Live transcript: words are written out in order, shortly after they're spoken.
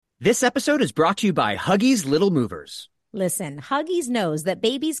This episode is brought to you by Huggies Little Movers. Listen, Huggies knows that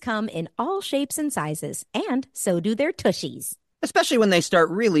babies come in all shapes and sizes, and so do their tushies. Especially when they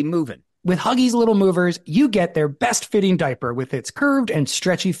start really moving. With Huggies Little Movers, you get their best-fitting diaper with its curved and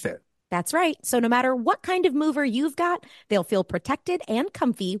stretchy fit. That's right. So no matter what kind of mover you've got, they'll feel protected and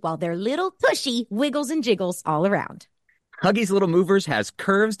comfy while their little tushy wiggles and jiggles all around. Huggies Little Movers has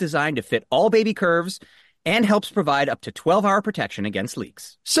curves designed to fit all baby curves and helps provide up to 12-hour protection against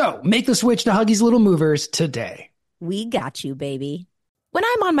leaks. So make the switch to Huggies Little Movers today. We got you, baby. When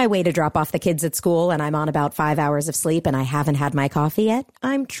I'm on my way to drop off the kids at school and I'm on about 5 hours of sleep and I haven't had my coffee yet,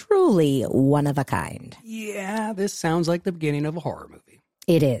 I'm truly one of a kind. Yeah, this sounds like the beginning of a horror movie.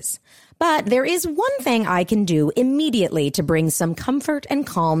 It is. But there is one thing I can do immediately to bring some comfort and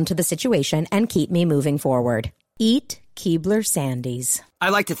calm to the situation and keep me moving forward. Eat Keebler Sandies. I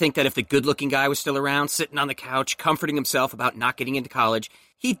like to think that if the good-looking guy was still around, sitting on the couch, comforting himself about not getting into college,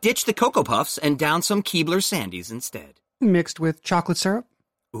 he'd ditch the Cocoa Puffs and down some Keebler Sandies instead. Mixed with chocolate syrup?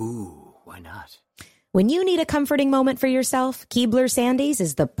 Ooh, why not? When you need a comforting moment for yourself, Keebler Sandies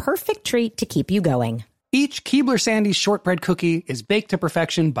is the perfect treat to keep you going. Each Keebler Sandies shortbread cookie is baked to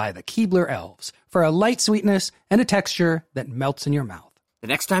perfection by the Keebler elves for a light sweetness and a texture that melts in your mouth. The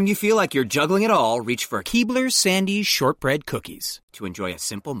next time you feel like you're juggling it all, reach for Keebler Sandies shortbread cookies to enjoy a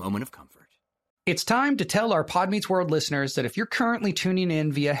simple moment of comfort. It's time to tell our Pod Meets World listeners that if you're currently tuning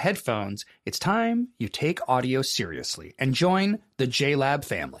in via headphones, it's time you take audio seriously and join the JLab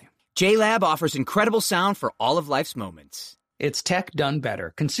family. JLab offers incredible sound for all of life's moments. It's tech done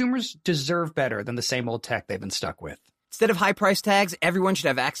better. Consumers deserve better than the same old tech they've been stuck with. Instead of high price tags, everyone should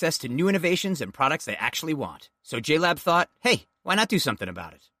have access to new innovations and products they actually want. So JLab thought, hey, why not do something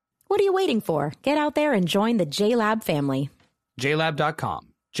about it? What are you waiting for? Get out there and join the JLab family. JLab.com.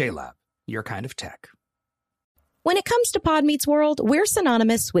 JLab, your kind of tech. When it comes to Pod Meets World, we're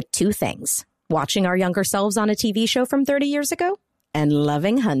synonymous with two things: watching our younger selves on a TV show from 30 years ago and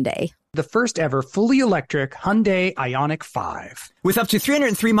loving Hyundai. The first ever fully electric Hyundai Ioniq 5. With up to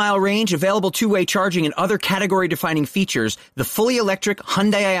 303-mile range, available two-way charging, and other category-defining features, the fully electric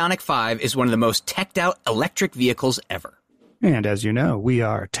Hyundai Ioniq 5 is one of the most teched-out electric vehicles ever. And as you know, we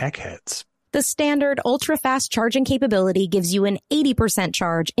are tech heads. The standard ultra-fast charging capability gives you an 80%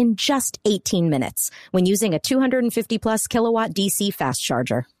 charge in just 18 minutes when using a 250-plus kilowatt DC fast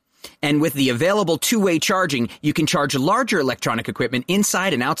charger. And with the available two-way charging, you can charge larger electronic equipment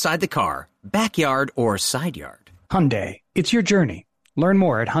inside and outside the car, backyard or side yard. Hyundai, it's your journey. Learn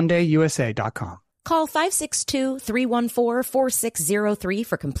more at HyundaiUSA.com. Call 562-314-4603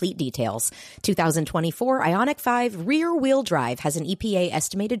 for complete details. 2024 Ioniq 5 rear-wheel drive has an EPA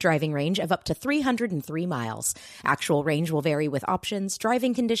estimated driving range of up to 303 miles. Actual range will vary with options,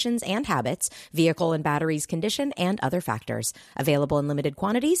 driving conditions and habits, vehicle and batteries condition, and other factors. Available in limited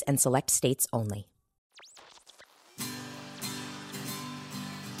quantities and select states only.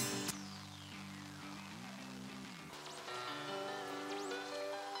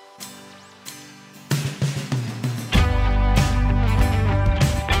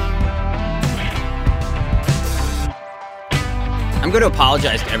 I'm going to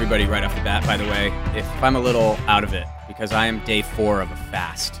apologize to everybody right off the bat, by the way, if I'm a little out of it, because I am day 4 of a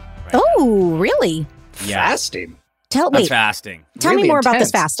fast. Right Oh, really? Yeah. Fasting. That's fasting. Tell Really me more about this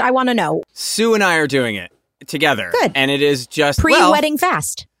intense. fast. I want to know. Sue and I are doing it together. Good. And it is just, Pre-wedding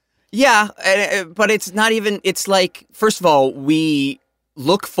fast. Yeah, but it's not even, it's like, first of all, we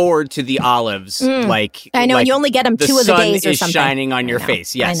look forward to the olives. Like I know, and you only get them 2 of the days or The sun is something. shining on your I know,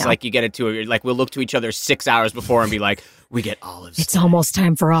 face. I Yes, know. like you get it to, like we'll look to each other 6 hours before and be like, we get olives. It's almost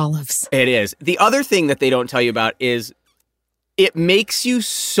time for olives. It is. The other thing that they don't tell you about is it makes you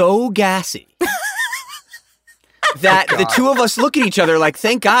so gassy that the two of us look at each other like,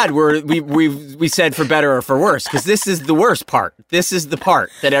 thank God we said for better or for worse, because this is the worst part. This is the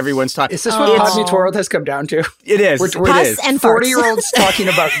part that everyone's talking. Is this what Pod Meets World has come down to? It is. We're Pus and farts. 40-year-olds talking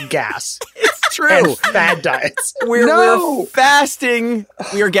about gas It's true. and fad diets. We're fasting.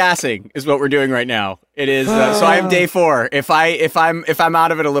 We are gassing is what we're doing right now. It is. So I am day 4. If I'm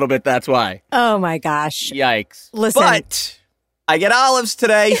out of it a little bit, that's why. Oh my gosh. Yikes. Listen. But I get olives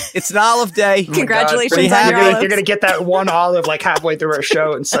today. It's an olive day. Congratulations Pretty on your happy. olives. You're going to get that one olive like halfway through our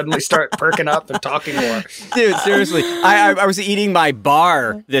show and suddenly start perking up and talking more. Dude, seriously. I was eating my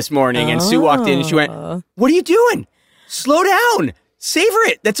bar this morning and Sue walked in and she went, "What are you doing? Slow down. Savor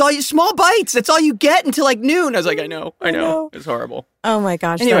it. That's all you, small bites. That's all you get until like noon." I was like, I know. It's horrible. Oh my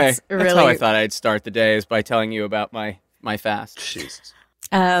gosh. Anyway, that's really... that's how I thought I'd start the day, is by telling you about my fast. Jesus.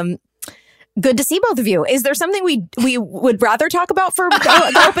 Good to see both of you. Is there something we would rather talk about for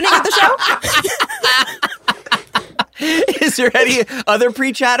the opening of the show? Is there any other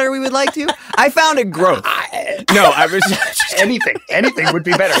pre-chatter we would like to? I found a growth. I was anything would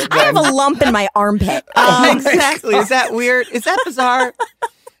be better. I have a lump in my armpit. Exactly. Is that weird? Is that bizarre?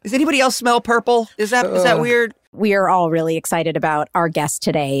 Does anybody else smell purple? Is that weird? We are all really excited about our guest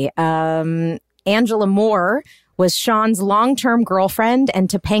today. Angela Moore was Sean's long-term girlfriend and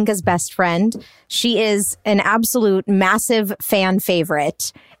Topanga's best friend. She is an absolute massive fan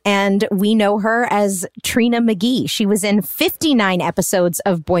favorite, and we know her as Trina McGee. She was in 59 episodes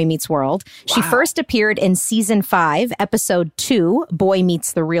of Boy Meets World. Wow. She first appeared in season 5, episode 2, Boy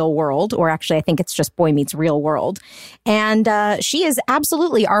Meets the Real World, or actually I think it's just Boy Meets Real World. And she is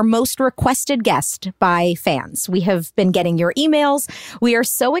absolutely our most requested guest by fans. We have been getting your emails. We are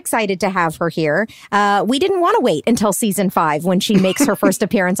so excited to have her here. We didn't want to wait until season 5 when she makes her first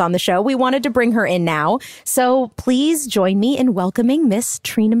appearance on the show. We wanted to bring her in now. So please join me in welcoming Miss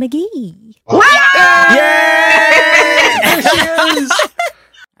Trina McGee. Wow! Yay! There she is!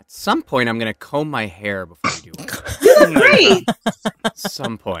 At some point, I'm going to comb my hair before we do it. You look great. At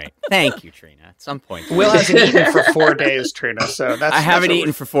some point. Thank you, Trina. At some point. Will hasn't eaten for 4 days, Trina, so that's... I haven't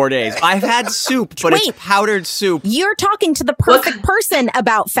eaten for 4 days. I've had soup, but it's powdered soup. You're talking to the perfect person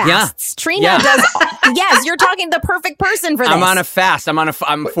about fasts. Yeah. Trina does... Yes, you're talking to the perfect person for this. I'm on a fast. I'm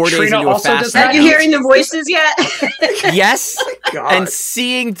 4 days Trina into a also fast. does Are you hearing the voices yet? Yes. God. And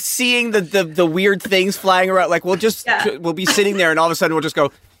seeing the weird things flying around. Like, we'll be sitting there and all of a sudden we'll just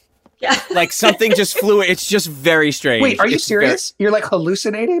go... Yeah. Like something just flew. It's just very strange. Wait, are you serious? You're like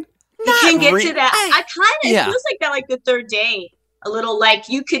hallucinating? You can get to that. I kind of, Yeah. it feels like that like the third day. A little like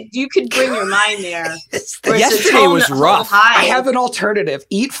you could bring your mind there. Yesterday was rough. I have an alternative.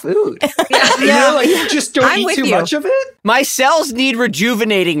 Eat food. Just don't eat too much of it. My cells need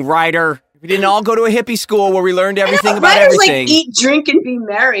rejuvenating, Ryder. We didn't all go to a hippie school where we learned everything about Ryder's everything. Like eat, drink, and be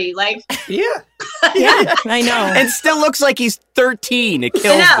merry. Like yeah, I know. And still looks like he's 13. It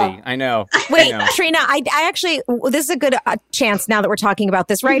kills me. I know. Wait, Trina, I actually, this is a good chance now that we're talking about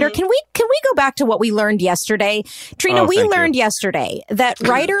this. Ryder, can we go back to what we learned yesterday? Trina, we learned yesterday that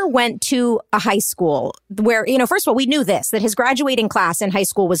Ryder went to a high school where, first of all, we knew that his graduating class in high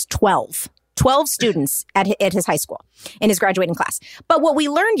school was 12 students at his high school in his graduating class. But what we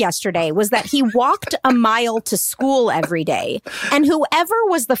learned yesterday was that he walked a mile to school every day. And whoever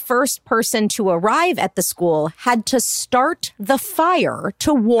was the first person to arrive at the school had to start the fire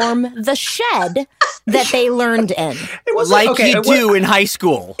to warm the shed that they learned in. It was do in high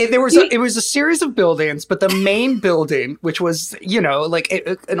school. It was a series of buildings, but the main building, which was, like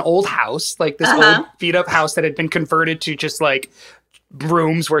an old house, like this old beat up house that had been converted to just like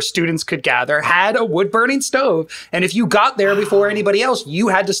rooms where students could gather, had a wood-burning stove. And if you got there before anybody else, you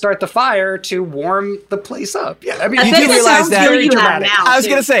had to start the fire to warm the place up. Yeah, I mean, you do realize that. Very dramatic. I was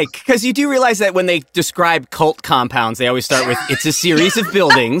going to say, because you do realize that when they describe cult compounds, they always start with, it's a series of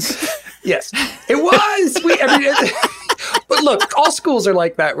buildings. Yes, it was. But look, all schools are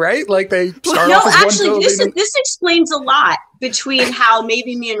like that, right? Like they start off as one building. This explains a lot between how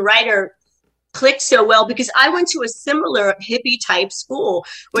maybe me and Ryder clicked so well, because I went to a similar hippie type school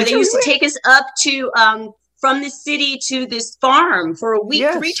where they used to take us up to from the city to this farm for a week,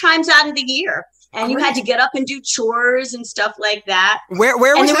 3 times out of the year. And you had to get up and do chores and stuff like that. Where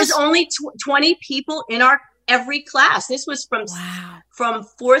was and there this? was only 20 people in every class. This was from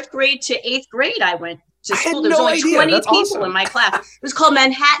 4th grade to 8th grade. I went to school. There was only 20 people in my class. It was called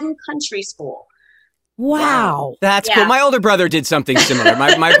Manhattan Country School. Wow. That's cool. My older brother did something similar.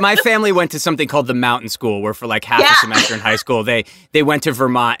 My family went to something called the Mountain School, where for like half a semester in high school, they went to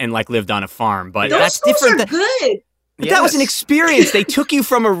Vermont and like lived on a farm. But those that's schools different. Are good. But that was an experience. They took you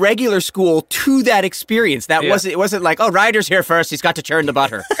from a regular school to that experience. It wasn't like, Ryder's here first. He's got to churn the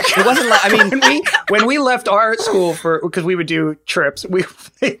butter. It wasn't like, I mean, when we left our school because we would do trips, we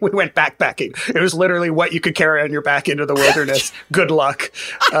went backpacking. It was literally what you could carry on your back into the wilderness. Good luck.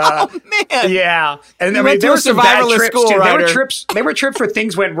 Man. Yeah. And I mean, there were some bad trips school, too. There were trips where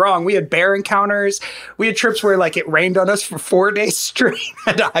things went wrong. We had bear encounters. We had trips where like it rained on us for 4 days straight.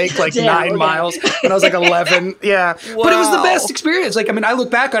 Had to hike like 9 miles when I was like 11. Yeah. Wow. But it was the best experience. Like, I mean, I look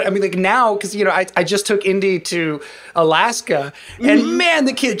back on it, I mean, like now, because, I just took Indy to Alaska, and man,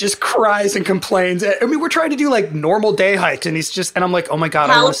 the kid just cries and complains. I mean, we're trying to do like normal day hikes, and and I'm like, oh my God,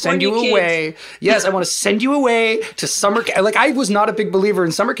 I want to send you away. Yes, I want to send you away to summer camp. Like, I was not a big believer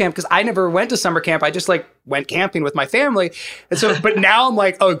in summer camp because I never went to summer camp. I just like went camping with my family. And so, but now I'm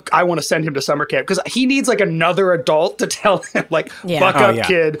like, oh, I want to send him to summer camp because he needs like another adult to tell him like, buck up,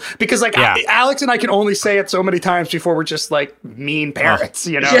 kid. Because like Alex and I can only say it so many times before we're just like mean parents,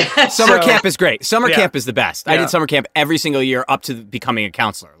 you know? Summer camp is great. Summer camp is the best. I did summer camp every single year up to becoming a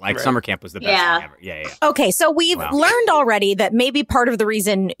counselor. Like summer camp was the best thing ever. Yeah. Okay, so we've learned already that maybe part of the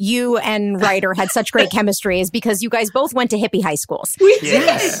reason you and Ryder had such great chemistry is because you guys both went to hippie high schools. We did.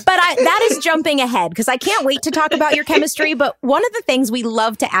 But that is jumping ahead because I can't wait to talk about your chemistry. But one of the things we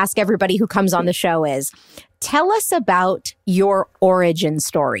love to ask everybody who comes on the show is, tell us about your origin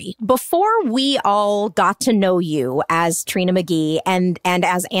story. Before we all got to know you as Trina McGee and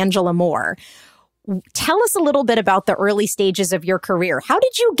as Angela Moore, tell us a little bit about the early stages of your career. How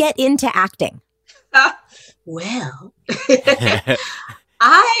did you get into acting? Well,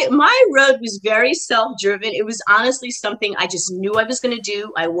 my road was very self-driven. It was honestly something I just knew I was going to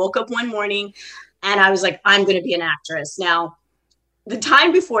do. I woke up one morning and I was like, I'm going to be an actress. Now, the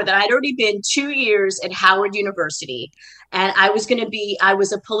time before that, I'd already been 2 years at Howard University, and I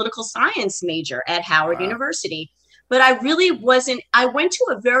was a political science major at Howard University. But I really wasn't, I went to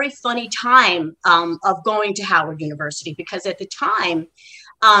a very funny time of going to Howard University because at the time,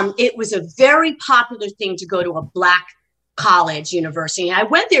 it was a very popular thing to go to a Black college university. And I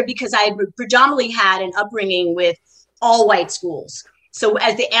went there because I predominantly had an upbringing with all white schools. So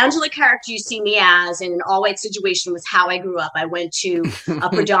as the Angela character you see me as in an all white situation was how I grew up. I went to a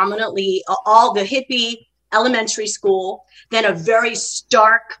predominantly all the hippie elementary school, then a very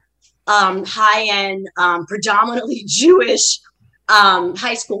stark, high-end, predominantly Jewish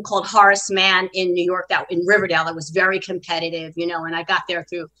high school called Horace Mann in New York, that in Riverdale, that was very competitive, you know, and I got there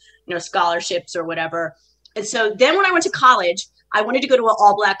through, you know, scholarships or whatever. And so then when I went to college, I wanted to go to an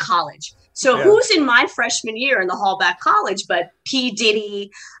all Black college. So who's in my freshman year in the all Black college, but P.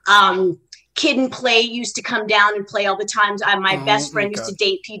 Diddy, Kid and Play used to come down and play all the time. My best friend used to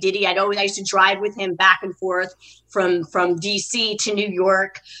date P. Diddy. I used to drive with him back and forth from DC to New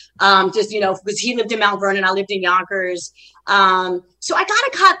York, just, you know, because he lived in Mount Vernon, I lived in Yonkers. So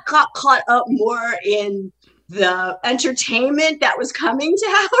I got caught up more in the entertainment that was coming to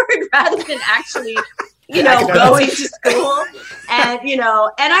Howard rather than actually, you know, going to school. And, you know,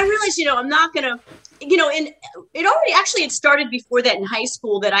 and I realized, you know, I'm not going to, you know, and it started before that in high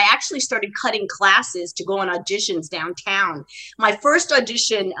school that I actually started cutting classes to go on auditions downtown. My first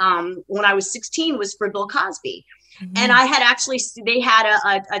audition when I was 16 was for Bill Cosby. Mm-hmm. And I had they had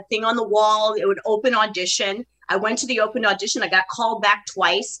a thing on the wall. It would open audition. I went to the open audition. I got called back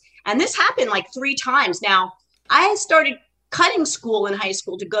twice. And this happened like 3 times. Now, I had started cutting school in high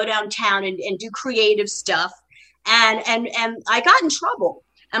school to go downtown and do creative stuff. And I got in trouble.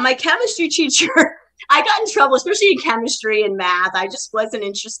 And my chemistry teacher, I got in trouble, especially in chemistry and math. I just wasn't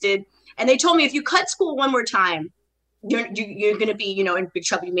interested. And they told me, if you cut school one more time, you're going to be, you know, in big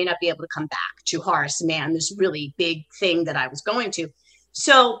trouble. You may not be able to come back to Horace Mann, this really big thing that I was going to.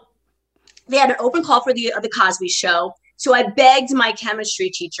 So they had an open call for the Cosby Show. So I begged my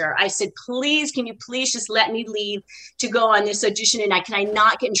chemistry teacher. I said, please, can you please just let me leave to go on this audition? And can I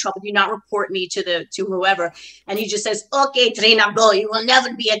not get in trouble? Do you not report me to whoever? And he just says, okay, Trina, go. You will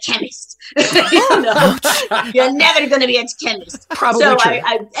never be a chemist. You know, you're never going to be a chemist. Probably so true.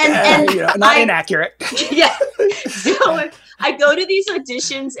 Not inaccurate. Yeah. So I go to these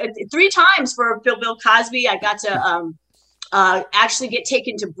auditions 3 times for Bill Cosby. I got to actually get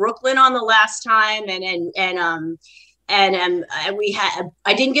taken to Brooklyn on the last time, and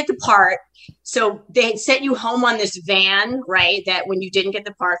I didn't get the part. So they had sent you home on this van, right? That when you didn't get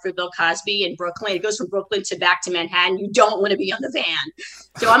the part for Bill Cosby in Brooklyn, it goes from Brooklyn back to Manhattan. You don't want to be on the van.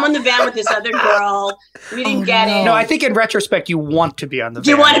 So I'm on the van with this other girl. We didn't get it. No, I think in retrospect, you want to be on the van.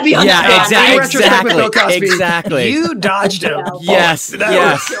 You want to be on the van. Exactly. With Bill Cosby, exactly. You dodged him. Yes.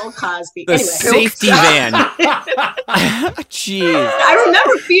 Bill Cosby. The safety van. Jeez. I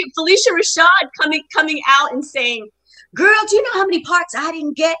remember Felicia Rashad coming out and saying, girl, do you know how many parts I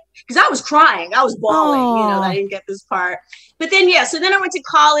didn't get? Because I was crying. I was bawling, you know, that I didn't get this part. But then, so then I went to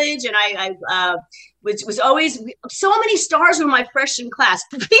college and I was always so many stars were my freshman class.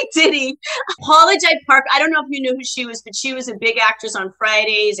 P. Diddy, Paula Jai Park. I don't know if you knew who she was, but she was a big actress on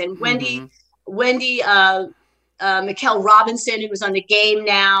Fridays. And Wendy Mikkel Robinson, who was on The Game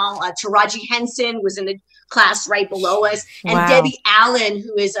now. Taraji Henson was in the class right below us. And Debbie Allen,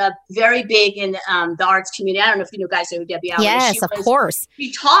 who is very big in the arts community. I don't know if you guys know who Debbie Allen is. Yes, of course.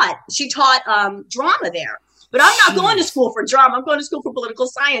 She taught drama there. But I'm not going to school for drama. I'm going to school for political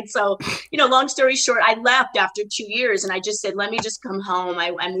science. So, you know, long story short, I left after 2 years and I just said, let me just come home.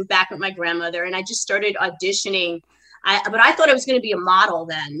 I moved back with my grandmother and I just started auditioning. But I thought I was going to be a model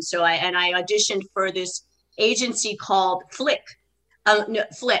then. So I auditioned for this agency called Click.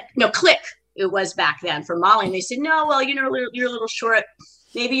 It was back then for Molly. And they said, no, well, you're a little short.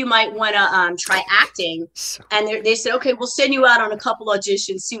 Maybe you might want to try acting. And they said, okay, we'll send you out on a couple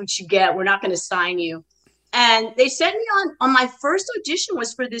auditions, see what you get. We're not going to sign you. And they sent me on my first audition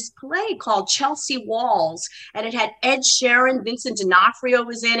was for this play called Chelsea Walls. And it had Ed Sheeran, Vincent D'Onofrio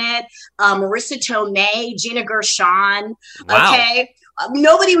was in it, Marissa Tomei, Gina Gershon. Wow. Okay.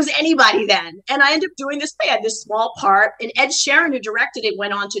 Nobody was anybody then. And I ended up doing this play. I had this small part. And Ed Sheeran, who directed it,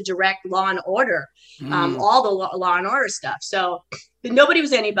 went on to direct Law and Order, all the Law and Order stuff. So nobody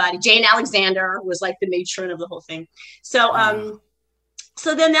was anybody. Jane Alexander was like the matron of the whole thing.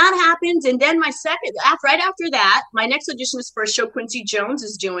 So then that happens. And then right after that, my next audition is for a show Quincy Jones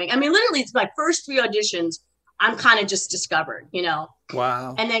is doing. I mean, literally, it's my first 3 auditions. I'm kind of just discovered,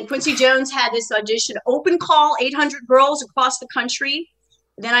 Wow. And then Quincy Jones had this audition, open call, 800 girls across the country.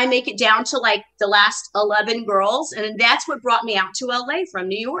 Then I make it down to like the last 11 girls. And that's what brought me out to LA from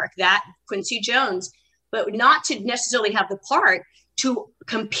New York, that Quincy Jones, but not to necessarily have the part, to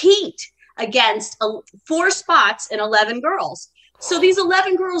compete against 4 spots and 11 girls. So these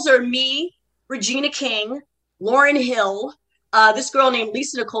 11 girls are me, Regina King, Lauryn Hill, this girl named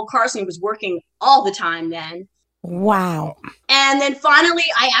Lisa Nicole Carson, who was working all the time then. Wow. And then finally,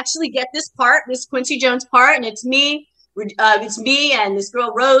 I actually get this Quincy Jones part, and it's me and this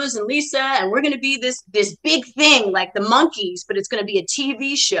girl Rose and Lisa, and we're going to be this big thing like the Monkees, but it's going to be a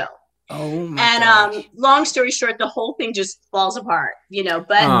TV show. Oh my gosh. Long story short, the whole thing just falls apart,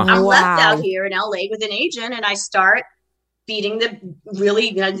 but I'm left out here in LA with an agent, and I start beating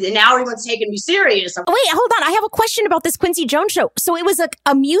now everyone's taking me serious. Wait, hold on. I have a question about this Quincy Jones show. So it was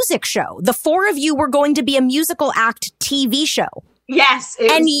a music show. The 4 of you were going to be a musical act TV show. Yes.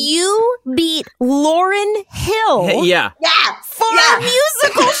 And you beat Lauryn Hill. Yeah. For a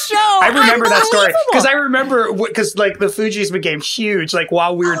musical show. I remember that story because like the Fugees became huge like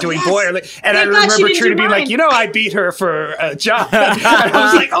while we were doing Boy. And I remember Trina being like, I beat her for a job. And I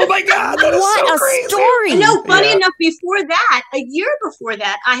was like, oh my God, that is so crazy. Story. No, funny enough, before that, a year before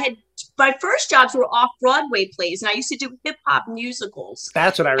that, I had my first jobs were off-Broadway plays, and I used to do hip-hop musicals.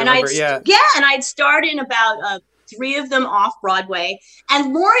 That's what I remember, and I'd starred in about 3 of them off-Broadway,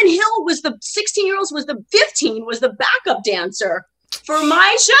 and Lauryn Hill was the 16-year-olds, was the 15, was the backup dancer for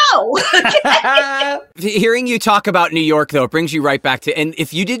my show. Hearing you talk about New York, though, brings you right back to, and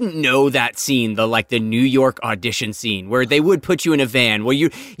if you didn't know that scene, the New York audition scene, where they would put you in a van, where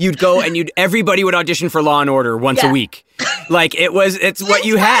you'd go and everybody would audition for Law and Order once a week. It's what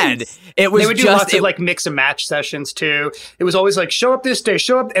you had. It was they would do lots of mix and match sessions too. It was always like, show up this day,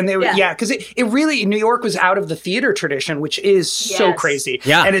 show up. And they would, because it really, New York was out of the theater tradition, which is so crazy.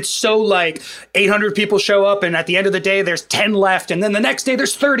 Yeah. And it's so 800 people show up, and at the end of the day, there's 10 left. And then the next day,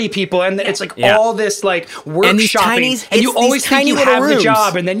 there's 30 people. And it's all this workshopping. And you always think you have the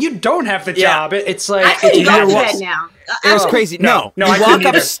job, and then you don't have the job. It's like, I couldn't go to bed now. It was crazy. No, you walk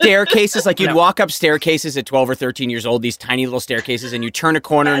up staircases, you'd walk up staircases at 12 or 13 years old, these tiny little staircases, and you turn a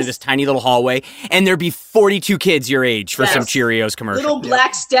corner into this tiny little hallway, and there'd be 42 kids your age for some Cheerios commercial. Little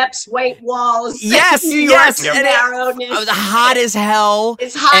black steps, white walls. Yes, New York narrowness. It was hot as hell.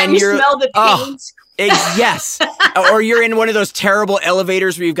 It's hot, and you smell the paint. Yes. Or you're in one of those terrible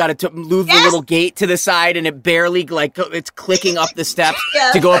elevators where you've got to move the little gate to the side, and it barely, it's clicking up the steps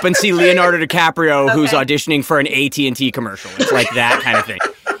to go up and see Leonardo DiCaprio, who's auditioning for an AT&T commercial. It's like that kind of thing.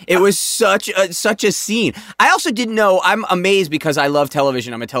 It was such a scene. I also didn't know, I'm amazed because I love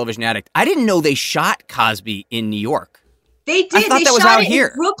television. I'm a television addict. I didn't know they shot Cosby in New York. They did. I thought they that was shot out it here.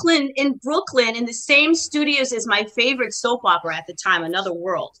 in Brooklyn, in the same studios as my favorite soap opera at the time, Another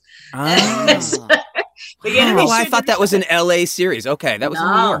World. Oh. I thought that was an LA series. Okay, that was in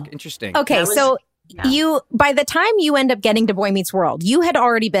New York. Interesting. Okay, so by the time you end up getting to Boy Meets World, you had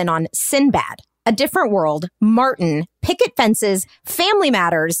already been on Sinbad, A Different World, Martin, Picket Fences, Family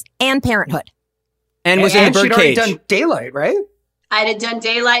Matters, and Parenthood. And was in the Birdcage. She'd already done Daylight, right? I had done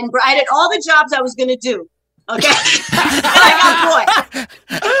Daylight, and I did all the jobs I was going to do. Okay. I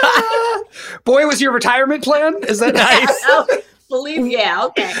got Boy. Boy was your retirement plan? Is that nice?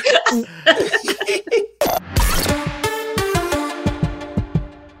 Okay.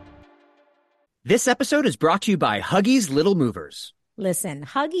 This episode is brought to you by Huggies Little Movers. Listen,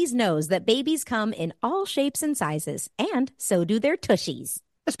 Huggies knows that babies come in all shapes and sizes, and so do their tushies.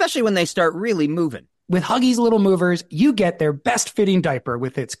 Especially when they start really moving. With Huggies Little Movers, you get their best fitting diaper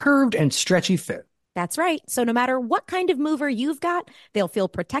with its curved and stretchy fit. That's right. So no matter what kind of mover you've got, they'll feel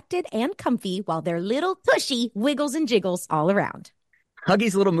protected and comfy while their little tushy wiggles and jiggles all around.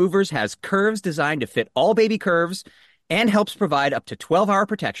 Huggies Little Movers has curves designed to fit all baby curves and helps provide up to 12-hour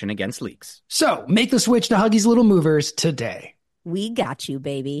protection against leaks. So make the switch to Huggies Little Movers today. We got you,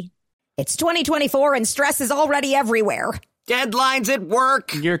 baby. It's 2024 and stress is already everywhere. Deadlines at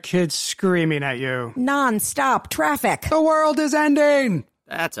work. Your kid's screaming at you. Non-stop traffic. The world is ending.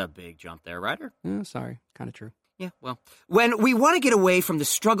 That's a big jump there, Ryder. Oh, sorry. Kind of true. Yeah, well, when we want to get away from the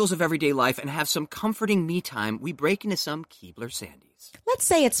struggles of everyday life and have some comforting me time, we break into some Keebler Sandies. Let's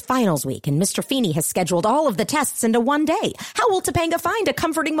say it's finals week and Mr. Feeney has scheduled all of the tests into one day. How will Topanga find a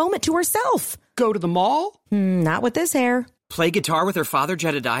comforting moment to herself? Go to the mall? Not with this hair. Play guitar with her father,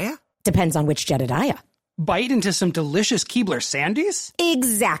 Jedediah? Depends on which Jedediah. Bite into some delicious Keebler Sandies?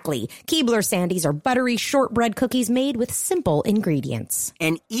 Exactly. Keebler Sandies are buttery shortbread cookies made with simple ingredients.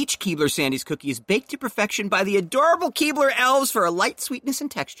 And each Keebler Sandies cookie is baked to perfection by the adorable Keebler elves for a light sweetness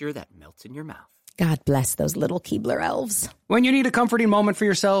and texture that melts in your mouth. God bless those little Keebler elves. When you need a comforting moment for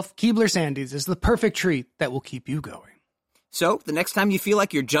yourself, Keebler Sandies is the perfect treat that will keep you going. So, the next time you feel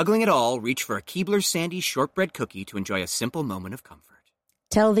like you're juggling it all, reach for a Keebler Sandies shortbread cookie to enjoy a simple moment of comfort.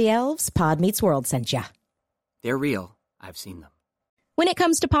 Tell the elves Pod Meets World sent ya. They're real. I've seen them. When it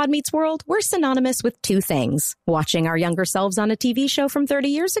comes to Pod Meets World, we're synonymous with two things: watching our younger selves on a TV show from 30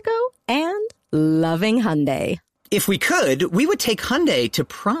 years ago and loving Hyundai. If we could, we would take Hyundai to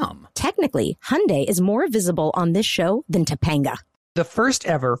prom. Technically, Hyundai is more visible on this show than Topanga. The first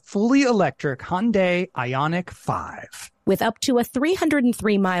ever fully electric Hyundai Ioniq 5. With up to a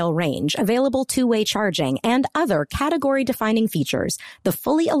 303-mile range, available two-way charging, and other category-defining features, the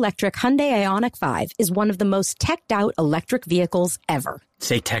fully electric Hyundai Ioniq 5 is one of the most teched-out electric vehicles ever.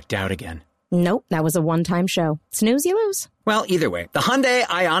 Say teched out again. Nope, that was a one-time show. Snooze, you lose. Well, either way, the Hyundai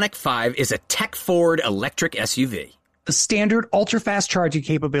Ioniq 5 is a tech-forward electric SUV. The standard ultra-fast charging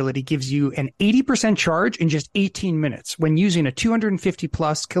capability gives you an 80% charge in just 18 minutes when using a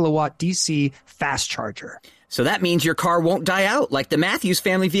 250-plus kilowatt DC fast charger. So that means your car won't die out like the Matthews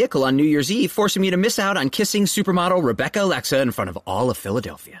family vehicle on New Year's Eve, forcing you to miss out on kissing supermodel Rebecca Alexa in front of all of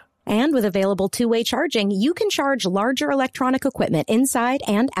Philadelphia. And with available two-way charging, you can charge larger electronic equipment inside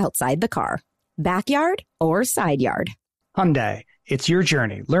and outside the car. Backyard or side yard. Hyundai, it's your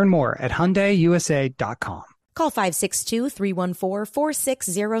journey. Learn more at HyundaiUSA.com. Call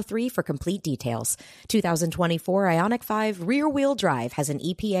 562-314-4603 for complete details. 2024 Ioniq 5 rear-wheel drive has an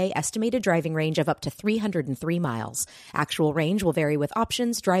EPA estimated driving range of up to 303 miles. Actual range will vary with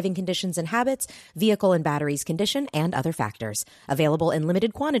options, driving conditions and habits, vehicle and batteries condition, and other factors. Available in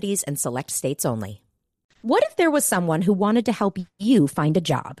limited quantities and select states only. What if there was someone who wanted to help you find a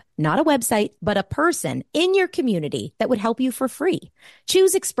job? Not a website, but a person in your community that would help you for free.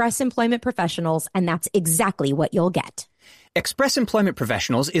 Choose Express Employment Professionals, and that's exactly what you'll get. Express Employment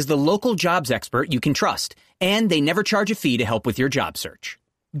Professionals is the local jobs expert you can trust, and they never charge a fee to help with your job search.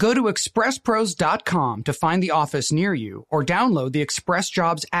 Go to expresspros.com to find the office near you or download the Express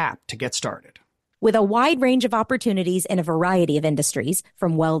Jobs app to get started. With a wide range of opportunities in a variety of industries,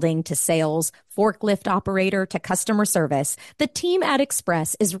 from welding to sales, forklift operator to customer service, the team at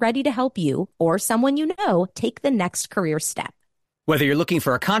Express is ready to help you or someone you know take the next career step. Whether you're looking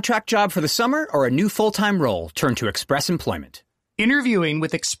for a contract job for the summer or a new full-time role, turn to Express Employment. Interviewing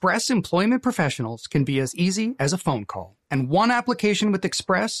with Express Employment Professionals can be as easy as a phone call, and one application with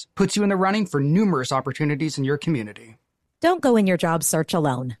Express puts you in the running for numerous opportunities in your community. Don't go in your job search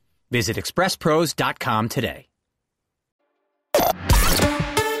alone. Visit expresspros.com today.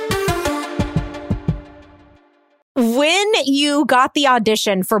 When you got the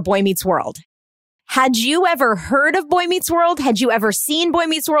audition for Boy Meets World, had you ever heard of Boy Meets World? Had you ever seen Boy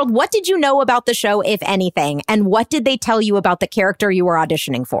Meets World? What did you know about the show, if anything? And what did they tell you about the character you were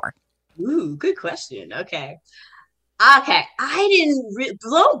auditioning for? Ooh, good question. Okay. I didn't.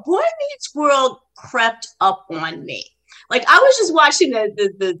 Boy Meets World crept up on me. Like, I was just watching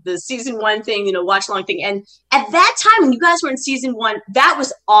the season one thing, watch along thing. And at that time, when you guys were in season one, that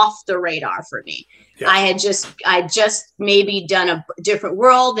was off the radar for me. Yeah. I just maybe done a different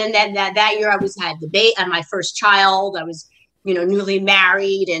world. And then that year I had my first child. I was, newly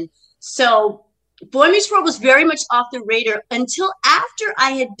married. And so Boy Meets World was very much off the radar until after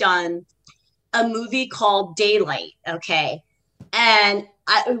I had done a movie called Daylight. Okay. And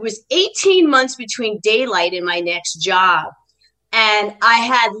it was 18 months between Daylight and my next job. And I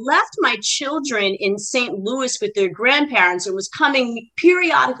had left my children in St. Louis with their grandparents and was coming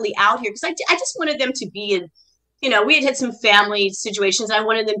periodically out here because I just wanted them to be in, we had some family situations. I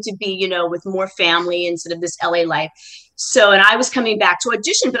wanted them to be, with more family instead of this LA life. So, and I was coming back to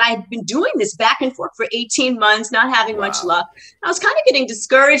audition, but I had been doing this back and forth for 18 months, not having much luck. I was kind of getting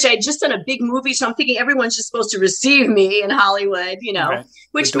discouraged. I had just done a big movie, so I'm thinking everyone's just supposed to receive me in Hollywood, Right.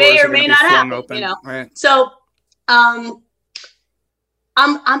 which may or may not happen, Right. So I'm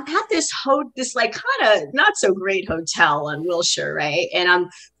at this like kind of not so great hotel on Wilshire, right? And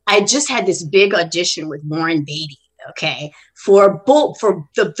I just had this big audition with Warren Beatty, okay, for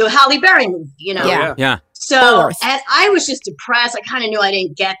the Halle Berry movie, you know. Yeah. So, and I was just depressed. I kind of knew I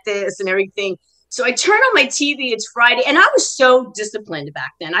didn't get this and everything. So I turned on my TV. It's Friday, and I was so disciplined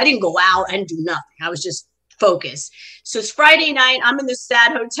back then. I didn't go out. I didn't do nothing. I was just focused. So it's Friday night. I'm in this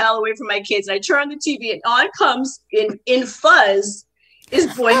sad hotel away from my kids. And I turn on the TV, and on comes in fuzz is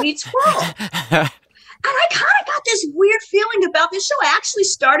Boy Meets World. And I kind of got this weird feeling about this show. I actually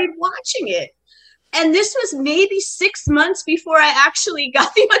started watching it. And this was maybe 6 months before I actually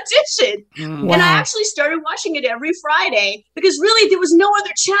got the audition. Wow. And I actually started watching it every Friday because really there was no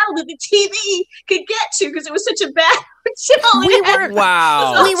other channel that the TV could get to because it was such a bad channel. We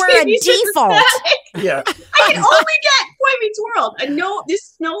were a default. Yeah. I can only get Boy Meets World. And no, this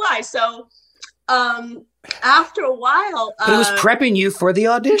is no lie. So after a while, but it was prepping you for the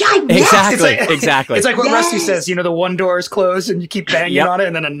audition. Exactly. It's like what Rusty says. You know, the one door is closed and you keep banging on it,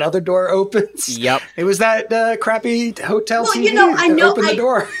 and then another door opens. Yep. It was that crappy hotel TV. You know, I know. Open the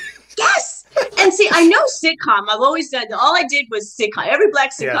door. Yes. And see, I know sitcom. I've always done. All I did was sitcom. Every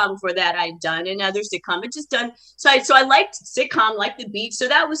black sitcom before that I'd done, and other sitcom. But just done. So I liked sitcom, liked the beat. So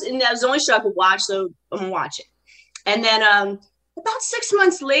that was the only show I could watch. So I'm watching. And then about 6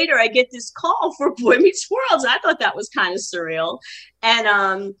 months later, I get this call for Boy Meets World. I thought that was kind of surreal.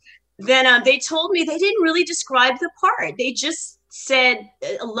 And then they told me they didn't really describe the part. They just said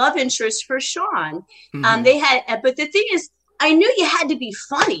a love interest for Sean. Mm-hmm. But the thing is, I knew you had to be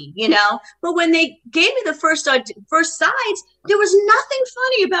funny, you know. But when they gave me the first sides, there was nothing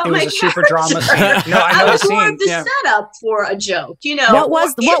funny about my character. It was a super drama scene. No, I know was the more scene. of the setup for a joke, you know. What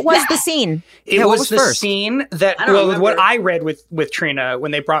was the scene? It was the first? scene that what I read with Trina when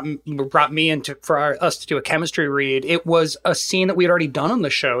they brought me in for us to do a chemistry read. It was a scene that we had already done on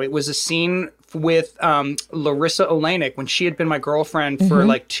the show. It was a scene with Larissa Olenek when she had been my girlfriend for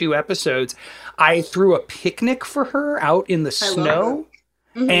like 2 episodes. I threw a picnic for her out in the snow.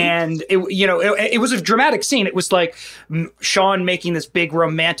 And it was a dramatic scene. It was like Sean making this big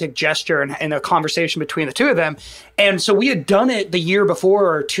romantic gesture and a conversation between the two of them. And so we had done it the year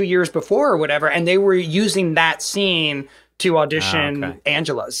before or 2 years before or whatever. And they were using that scene to audition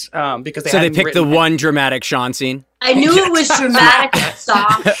Angela's because they picked the one dramatic Sean scene. I knew it was dramatic and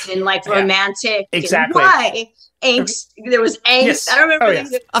soft and like romantic. Exactly. And why? Angst. There was angst. Yes. I don't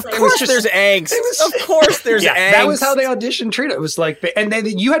remember. Of course there's angst. Of course there's angst. That was how they auditioned Trina. It was like, and then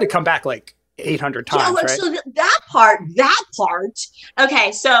you had to come back like 800 times, right? So that part.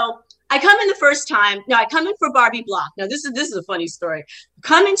 Okay, so I come in the first time. No, I come in for Barbie Block. Now this is a funny story.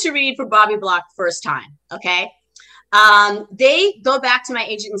 Come in to read for Barbie Block first time. Okay. They go back to my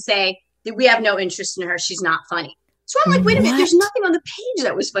agent and say that we have no interest in her. She's not funny. So I'm like, wait a minute, there's nothing on the page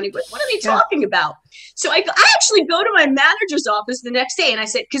that was funny. What are they talking about? So I actually go to my manager's office the next day and I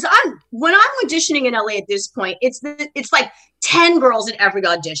said, because when I'm auditioning in LA at this point, it's like 10 girls at every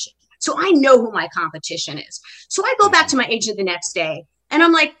audition. So I know who my competition is. So I go back to my agent the next day and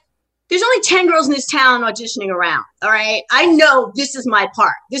I'm like, there's only 10 girls in this town auditioning around. All right. I know this is my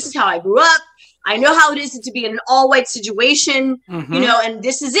part. This is how I grew up. I know how it is to be in an all-white situation, you know, and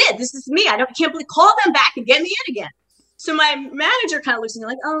this is it. This is me. Can't believe, call them back and get me in again. So my manager kind of looks at me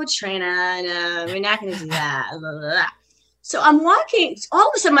like, oh, Trina, no, we're not going to do that. Blah, blah, blah. So I'm walking. All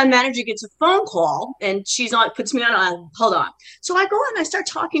of a sudden, my manager gets a phone call and puts me on, hold on. So I go and I start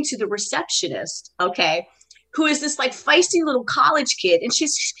talking to the receptionist, okay, who is this like feisty little college kid. And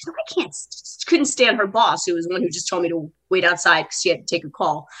she's couldn't stand her boss, who was the one who just told me to wait outside because she had to take a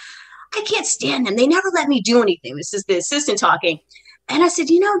call. I can't stand them. They never let me do anything. This is the assistant talking. And I said,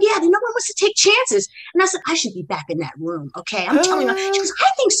 no one wants to take chances. And I said, I should be back in that room. Okay. I'm telling her. She goes,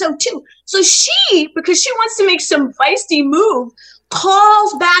 I think so too. So because she wants to make some feisty move,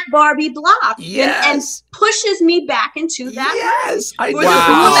 calls back Barbie Block and pushes me back into that room.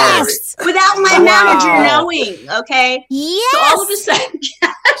 Without my manager knowing. Okay. Yes. So all of a sudden,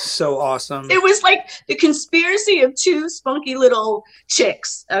 so awesome. It was like the conspiracy of 2 spunky little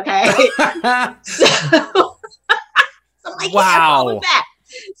chicks. Okay. So I'm like, call it back.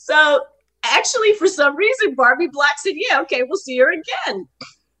 So actually, for some reason, Barbie Black said, okay, we'll see her again.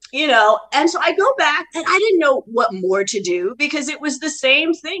 You know, and so I go back and I didn't know what more to do because it was the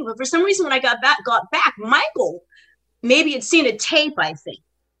same thing. But for some reason, when I got back, Michael maybe had seen a tape, I think.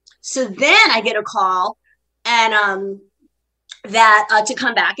 So then I get a call and that to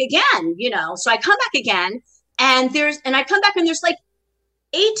come back again, you know. So I come back again and I come back and there's like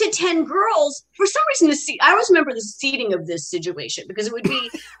 8 to 10 girls. For some reason, I always remember the seating of this situation because it would be,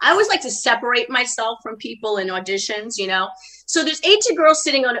 I always like to separate myself from people in auditions, you know? So there's 8 to girls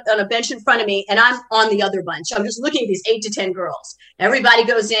sitting on a bench in front of me, and I'm on the other bunch. I'm just looking at these 8 to 10 girls. Everybody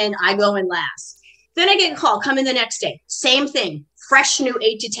goes in, I go in last. Then I get a call, come in the next day. Same thing, fresh new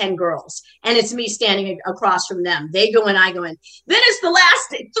 8 to 10 girls. And it's me standing across from them. They go in, I go in. Then it's the last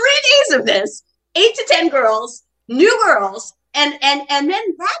 3 days of this, 8 to 10 girls, new girls. And then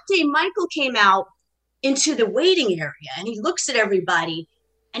that day, Michael came out into the waiting area and he looks at everybody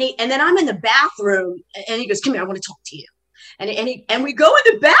and then I'm in the bathroom and he goes, come here, I want to talk to you. And we go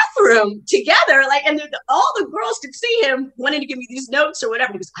in the bathroom together, like, and all the girls could see him wanting to give me these notes or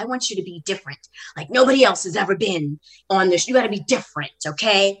whatever. He goes, I want you to be different. Like nobody else has ever been on this. You got to be different.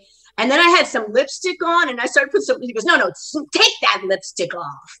 Okay. And then I had some lipstick on and I started putting something. He goes, no, take that lipstick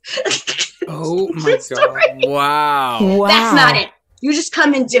off. Oh my God. Wow. That's not it. You just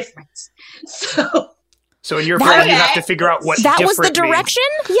come in different. So in your brain, you have to figure out what that was the direction?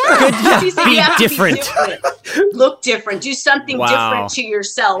 Yeah. He said, you different. Be different. Look different. Do something different to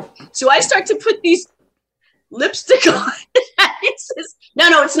yourself. So I start to put these lipstick on. He says,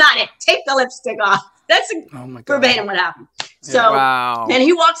 no, it's not it. Take the lipstick off. That's verbatim what happened. So and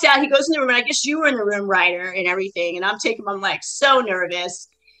he walks out. He goes in the room, and I guess you were in the room, writer, and everything. And I'm like so nervous.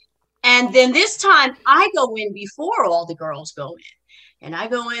 And then this time I go in before all the girls go in. And I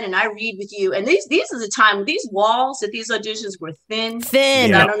go in and I read with you. And these are the time, these walls at these auditions were thin.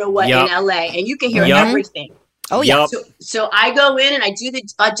 Yep. I don't know what in LA. And you can hear everything. Oh, yeah. So I go in and I do the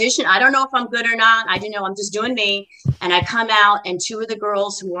audition. I don't know if I'm good or not. I don't know. I'm just doing me. And I come out and 2 of the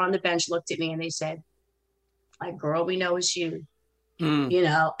girls who were on the bench looked at me and they said, like, girl, we know it's you. You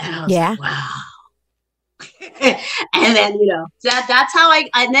know? And I was like, wow. And then, you know, that's how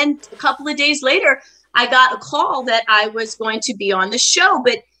and then a couple of days later, I got a call that I was going to be on the show.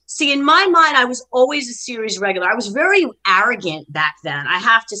 But see, in my mind, I was always a series regular. I was very arrogant back then. I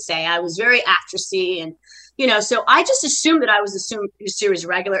have to say, I was very actressy and, you know, so I just assumed that I was a series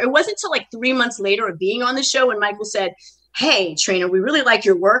regular. It wasn't until like 3 months later of being on the show when Michael said, hey, Trina, we really like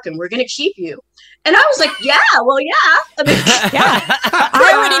your work and we're going to keep you. And I was like, yeah. I mean,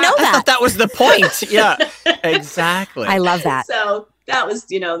 I already know that. I thought that was the point. Yeah, exactly. I love that. So that was,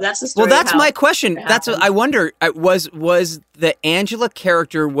 you know, that's the story. Well, that's my question. That's what I wonder. Was the Angela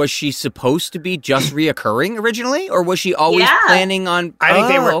character, was she supposed to be just reoccurring originally, or was she always planning on? I think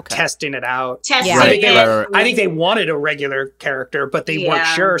they were testing it out. I think they wanted a regular character, but they weren't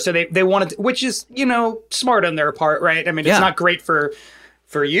sure, so they wanted, which is, you know, smart on their part, right? I mean, it's not great for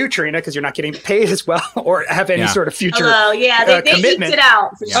you, Trina, because you're not getting paid as well or have any sort of future they commitment. eked it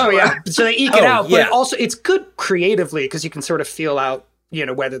out for sure. Oh, yeah. So they eke it out. But also, it's good creatively because you can sort of feel out, you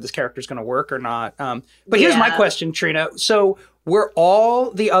know, whether this character is going to work or not. But here's my question, Trina. So were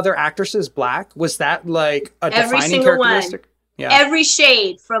all the other actresses Black? Was that like a defining characteristic? One. Yeah. Every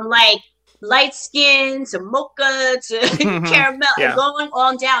shade from like light skin to mocha to caramel and going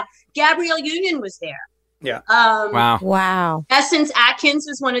on down. Gabrielle Union was there. Yeah. Wow. Essence Atkins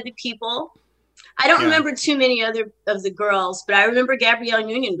was one of the people. I don't remember too many other of the girls, but I remember Gabrielle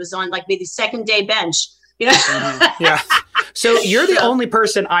Union was on like maybe second day bench. You know? So you're the only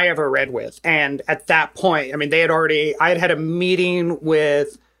person I ever read with. And at that point, I mean, I had had a meeting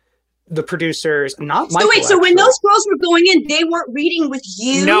with the producers, not Michael. So when those girls were going in, they weren't reading with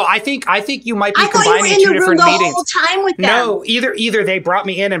you? No, I think you might be combining 2 different meetings. I thought you were in the room the whole time with them. No, either they brought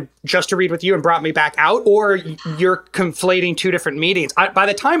me in and just to read with you and brought me back out, or you're conflating 2 different meetings. By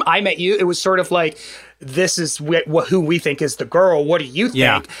the time I met you, it was sort of like, this is who we think is the girl. What do you think?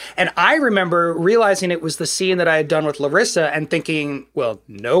 Yeah. And I remember realizing it was the scene that I had done with Larissa and thinking, well,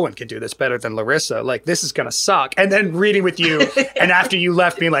 no one can do this better than Larissa. Like, this is going to suck. And then reading with you, and after you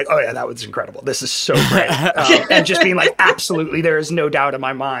left, being like, oh, yeah, that was incredible. This is so great. And just being like, absolutely, there is no doubt in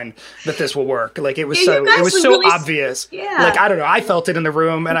my mind that this will work. Like, it was so really obvious. Yeah. Like, I don't know. I felt it in the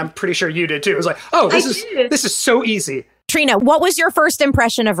room, and I'm pretty sure you did, too. It was like, oh, this is so easy. Trina, what was your first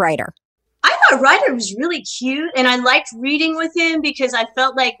impression of Ryder? I thought Ryder was really cute, and I liked reading with him because I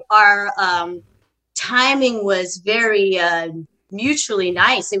felt like our timing was very mutually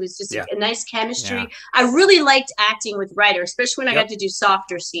nice. It was just a nice chemistry. Yeah. I really liked acting with Ryder, especially when I got to do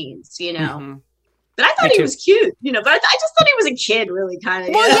softer scenes, you know. Mm-hmm. But I thought he was cute, you know, but I just thought he was a kid, really, kind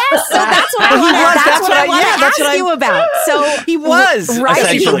of. Well, yes, so that's what I want to ask you about. So he was.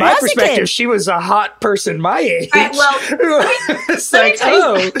 Right, from my perspective, she was a hot person my age. All right, well, it's like,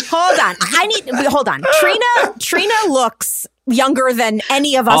 hold on. Trina looks younger than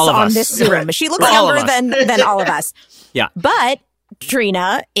any of us on this Zoom. Right. She looks younger than all of us. Yeah. But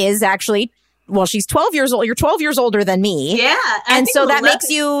Trina is actually well, she's 12 years old. You're 12 years older than me. Yeah. And so that makes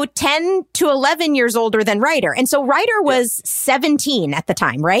you 10 to 11 years older than Ryder. And so Ryder was 17 at the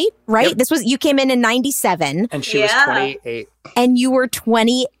time, right? Right? Yep. You came in 97. And she was 28. And you were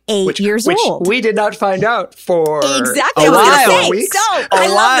 28 years old. We did not find out for exactly a while. weeks. So, A I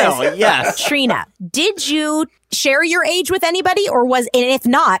love while, this. yes. Trina, did you share your age with anybody, and if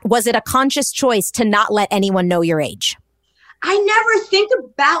not, was it a conscious choice to not let anyone know your age? I never think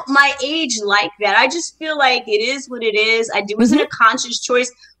about my age like that. I just feel like it is what it is. It wasn't a conscious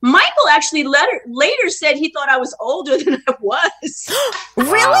choice. Michael actually later said he thought I was older than I was.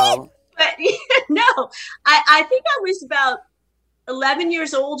 Really? Wow. But no, I think I was about 11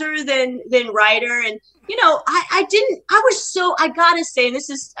 years older than Ryder. And, I gotta say, and this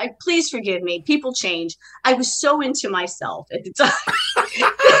is, please forgive me, people change. I was so into myself at the time.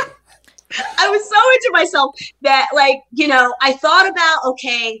 I was so into myself that, I thought about,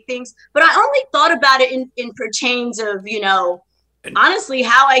 things, but I only thought about it in pertains of, honestly,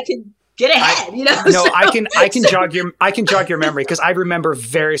 how I could get ahead, No, I can jog your memory, because I remember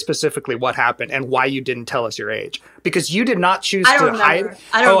very specifically what happened and why you didn't tell us your age, because you did not choose to hide.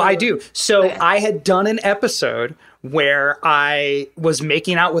 I do. So okay. I had done an episode where I was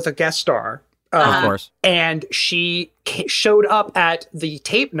making out with a guest star. Of course. And she showed up at the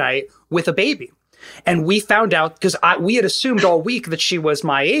tape night with a baby. And we found out, because we had assumed all week that she was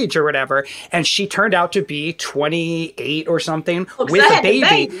my age or whatever, and she turned out to be 28 or something with a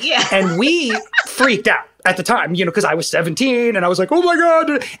baby. Yeah. And we freaked out at the time, because I was 17 and I was like, oh my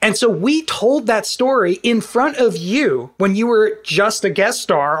God. And so we told that story in front of you when you were just a guest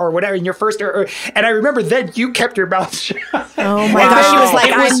star or whatever in your first, and I remember then you kept your mouth shut. Oh my gosh. She was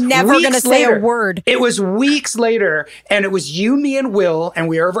like, I'm never going to say a word. It was weeks later, and it was you, me, and Will, and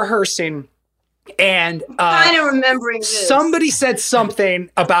we were rehearsing. And kind of remembering this. Somebody said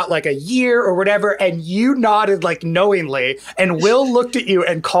something about like a year or whatever, and you nodded like knowingly, and Will looked at you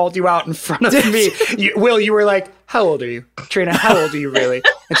and called you out in front of me. Will, you were like, how old are you? Trina, how old are you really?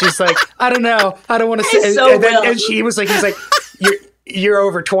 And she's like, I don't know. I don't want to say. And he was like, you're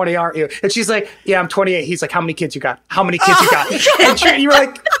over 20, aren't you? And she's like, yeah, I'm 28. He's like, how many kids you got? How many kids you got? And Trina, you were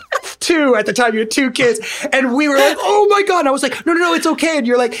like, 2 at the time. You had 2 kids. And we were like, oh my God. And I was like, no, it's okay. And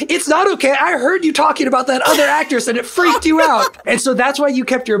you're like, it's not okay. I heard you talking about that other actress and it freaked you out. And so that's why you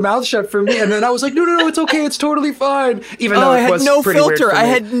kept your mouth shut for me. And then I was like, no, it's okay. It's totally fine. Even though it was no pretty filter. weird for me. I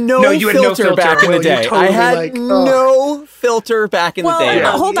had no filter back in the day. Totally I had no filter back in the day.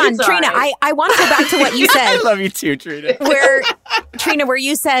 Well, hold on, Trina. Right. I want to go back to what you said. I love you too, Trina. Where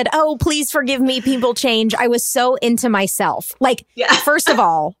you said, oh, please forgive me, people change. I was so into myself. First of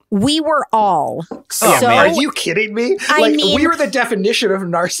all, we were all are you kidding me? We were the definition of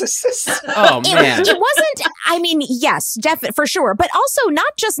narcissists. Oh, man. It wasn't, yes, for sure. But also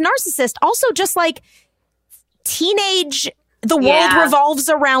not just narcissist, also just like teenage, the world revolves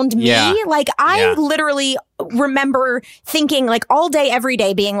around me. Yeah. I literally remember thinking all day, every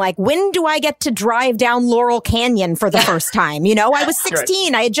day, being like, when do I get to drive down Laurel Canyon for the first time? I was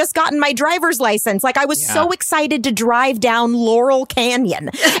 16. Right. I had just gotten my driver's license. I was so excited to drive down Laurel Canyon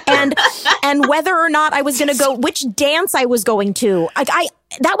and whether or not I was going to go, which dance I was going to.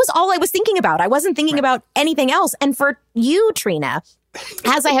 That was all I was thinking about. I wasn't thinking about anything else. And for you, Trina,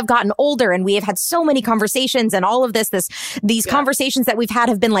 as I have gotten older and we have had so many conversations and all of these conversations that we've had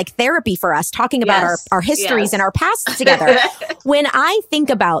have been like therapy for us, talking about our histories and our pasts together. When I think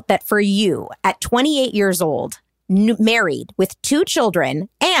about that for you at 28 years old, married with 2 children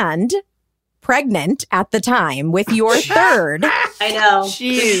and pregnant at the time with your third. I know.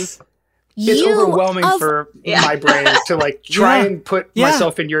 Jeez. It's overwhelming for my brain to try and put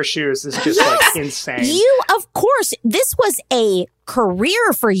myself in your shoes. Is just insane. Of course, this was a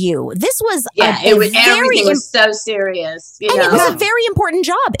career for you. This was everything was so serious. And it was a very important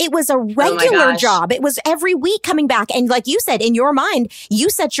job. It was a regular job. It was every week coming back. And like you said, in your mind, you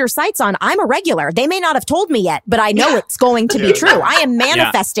set your sights on, I'm a regular. They may not have told me yet, but I know it's going to be true. I am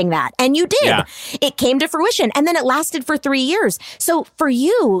manifesting that. And you did. Yeah. It came to fruition. And then it lasted for 3 years. So for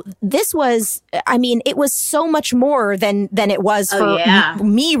you, this was, it was so much more than it was for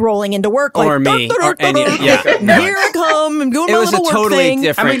me rolling into work. Or me. Here I come. I'm doing my little work totally thing.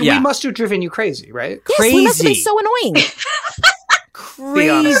 different. We must have driven you crazy, right? Yes, crazy. We must have been so annoying.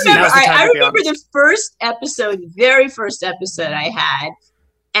 Crazy. I remember the very first episode I had,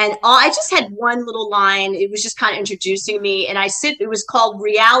 and I just had one little line. It was just kind of introducing me, and it was called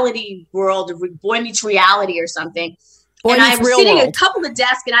Reality World, or Boy Meets Reality or something. And I was sitting at a couple of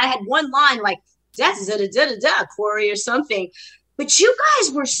desks, and I had one line like, da-da-da-da-da-da, Corey or something. But you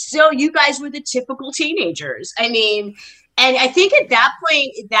guys were the typical teenagers. And I think at that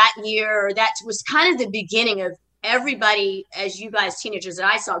point, that year, that was kind of the beginning of everybody, as you guys teenagers that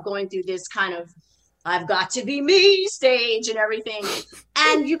I saw, going through this kind of I've got to be me stage and everything.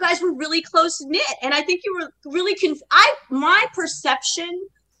 And you guys were really close knit. And I think you were really my perception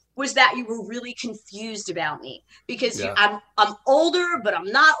was that you were really confused about me because I'm older, but I'm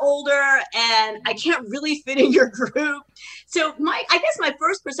not older, and I can't really fit in your group. So I guess my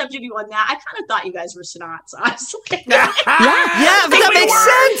first perception of you on that, I kind of thought you guys were snots, honestly. But that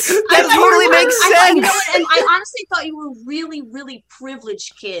makes sense. That totally makes sense. You know what? And I honestly thought you were really, really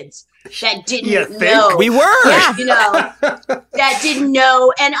privileged kids that didn't know. We were. You know, that didn't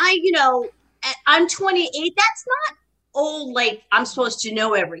know. And I'm 28. That's not old, like I'm supposed to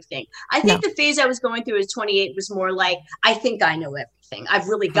know everything. I think the phase I was going through as 28 was more like, I think I know everything. I've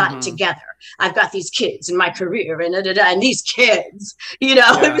really got it together. I've got these kids in my career and these kids,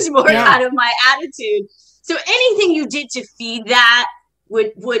 it was more kind of my attitude. So anything you did to feed that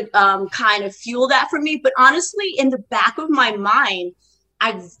would kind of fuel that for me. But honestly, in the back of my mind,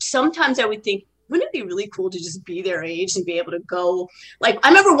 sometimes I would think, wouldn't it be really cool to just be their age and be able to go? Like, I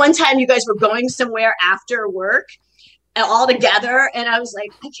remember one time you guys were going somewhere after work all together, and I was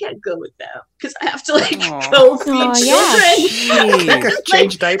like, I can't go with them because I have to go feed children,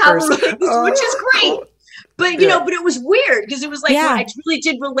 change diapers, which is great. But but it was weird because it was like I really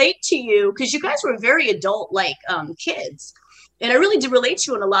did relate to you because you guys were very adult kids, and I really did relate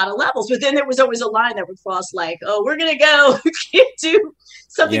to you on a lot of levels. But then there was always a line that would cross like, oh, we're gonna go, we can't do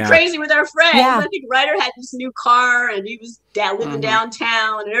something crazy with our friends. I think Ryder had this new car and he was living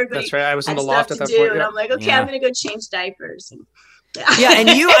downtown and everybody. That's right. I was in the loft at that point. And I'm like, okay, I'm going to go change diapers. And and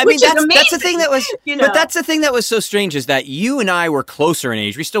that's the thing that was, but that's the thing that was so strange is that you and I were closer in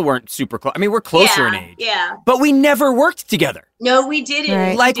age. We still weren't super close. I mean, we're closer in age. Yeah. But we never worked together. No, we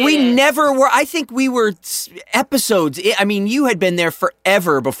didn't. Right. We never were. I think we were episodes. I mean, you had been there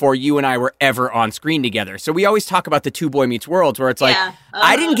forever before you and I were ever on screen together. So we always talk about the Two Boy Meets Worlds where it's like,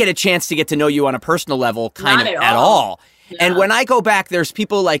 I didn't get a chance to get to know you on a personal level at all. Yeah. And when I go back, there's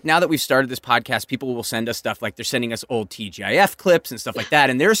people now that we've started this podcast, people will send us stuff like they're sending us old TGIF clips and stuff like that.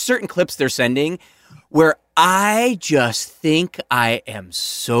 And there are certain clips they're sending where I just think I am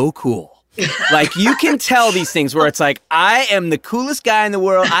so cool. You can tell these things where it's like, I am the coolest guy in the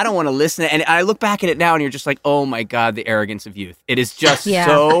world. I don't want to listen. And I look back at it now and you're just like, oh my God, the arrogance of youth. It is just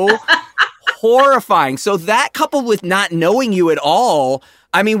so horrifying. So that coupled with not knowing you at all,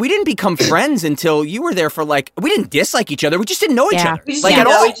 I mean, we didn't become friends until you were there for we didn't dislike each other. We just didn't know each other. We just didn't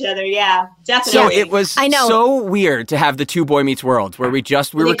know each other. Yeah, definitely. So it was so weird to have the Two Boy Meets Worlds where we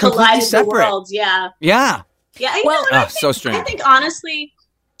were completely separate. Worlds, yeah. So strange. I think honestly,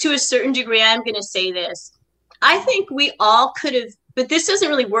 to a certain degree, I'm going to say this. I think we all could have, but this doesn't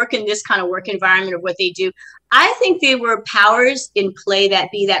really work in this kind of work environment of what they do. I think they were powers in play that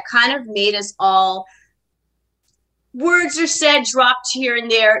kind of made us all, words are said, dropped here and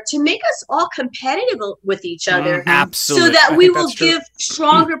there to make us all competitive with each other. Absolutely. So that we will give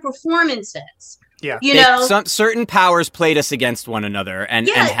stronger performances. Yeah. Certain powers played us against one another and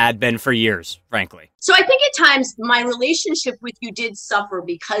had been for years, frankly. So I think at times my relationship with you did suffer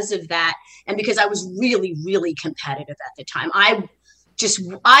because of that and because I was really, really competitive at the time. I just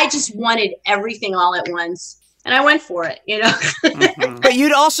wanted everything all at once. And I went for it, But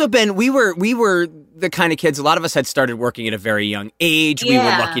you'd also been, we were the kind of kids, a lot of us had started working at a very young age. We were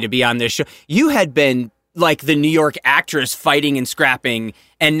lucky to be on this show. You had been like the New York actress fighting and scrapping,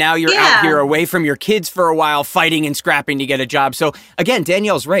 and now you're out here away from your kids for a while, fighting and scrapping to get a job. So again,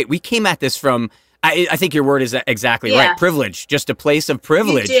 Danielle's right. We came at this from, I think your word is exactly right. Privilege, just a place of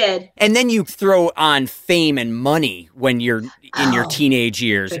privilege. You did. And then you throw on fame and money when you're in your teenage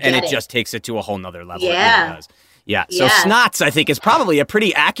years, and it just takes it to a whole nother level. Yeah. It really does. Yeah. So snots, I think, is probably a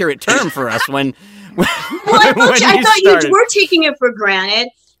pretty accurate term for us when I thought you were taking it for granted.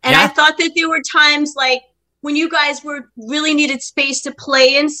 And I thought that there were times when you guys really needed space to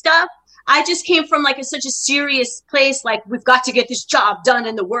play and stuff. I just came from such a serious place. We've got to get this job done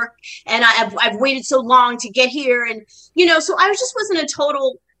in the work. And I've waited so long to get here. And, so I just was in a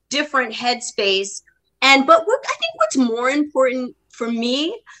total different headspace. But I think what's more important for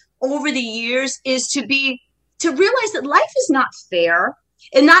me over the years is to realize that life is not fair.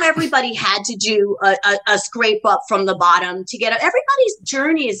 And not everybody had to do a scrape up from the bottom to get it. Everybody's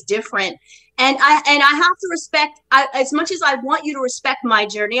journey is different. And I have to respect, as much as I want you to respect my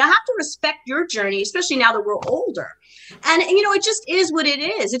journey, I have to respect your journey, especially now that we're older. And, it just is what it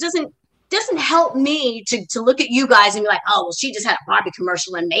is. It doesn't help me to look at you guys and be like, oh, well, she just had a Barbie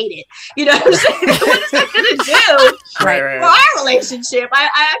commercial and made it. You know what I'm saying? What is that going to do for our relationship?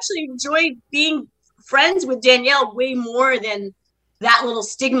 I actually enjoy being friends with Danielle way more than that little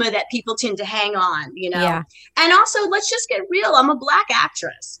stigma that people tend to hang on, Yeah. And also, let's just get real. I'm a Black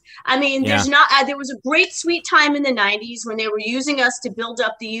actress. I mean, there was a great sweet time in the 90s when they were using us to build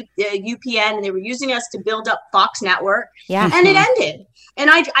up the UPN, and they were using us to build up Fox Network. Yeah. And it ended.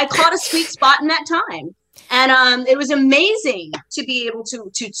 And I caught a sweet spot in that time. And it was amazing to be able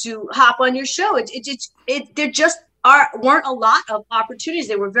to hop on your show. There just weren't a lot of opportunities.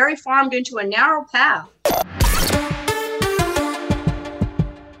 They were very farmed into a narrow path.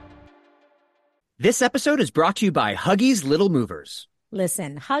 This episode is brought to you by Huggies Little Movers.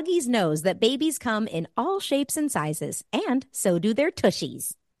 Listen, Huggies knows that babies come in all shapes and sizes, and so do their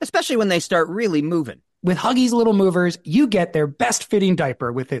tushies. Especially when they start really moving. With Huggies Little Movers, you get their best fitting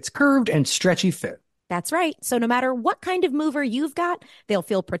diaper with its curved and stretchy fit. That's right. So no matter what kind of mover you've got, they'll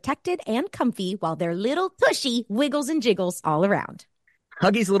feel protected and comfy while their little tushy wiggles and jiggles all around.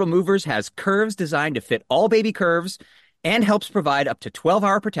 Huggies Little Movers has curves designed to fit all baby curves and helps provide up to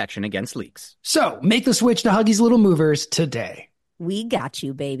 12-hour protection against leaks. So make the switch to Huggies Little Movers today. We got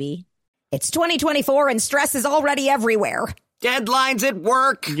you, baby. It's 2024 and stress is already everywhere. Deadlines at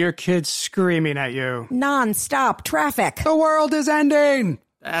work. Your kid's screaming at you. Non-stop traffic. The world is ending.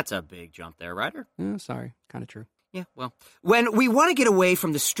 That's a big jump there, Ryder. Sorry, kind of true. Yeah, well, when we want to get away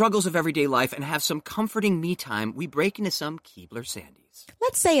from the struggles of everyday life and have some comforting me time, we break into some Keebler Sandies.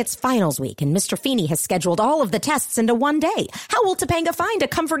 Let's say it's finals week and Mr. Feeney has scheduled all of the tests into one day. How will Topanga find a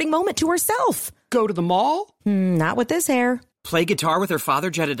comforting moment to herself? Go to the mall? Not with this hair. Play guitar with her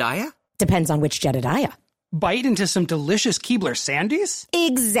father, Jedediah? Depends on which Jedediah. Bite into some delicious Keebler Sandies?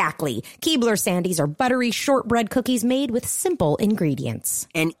 Exactly. Keebler Sandies are buttery shortbread cookies made with simple ingredients.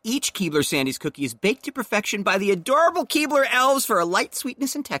 And each Keebler Sandies cookie is baked to perfection by the adorable Keebler elves for a light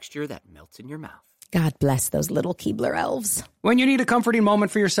sweetness and texture that melts in your mouth. God bless those little Keebler elves. When you need a comforting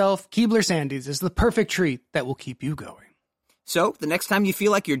moment for yourself, Keebler Sandies is the perfect treat that will keep you going. So, the next time you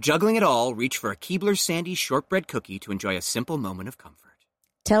feel like you're juggling it all, reach for a Keebler Sandies shortbread cookie to enjoy a simple moment of comfort.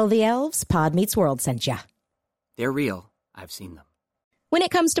 Tell the elves Pod Meets World sent ya. They're real. I've seen them. When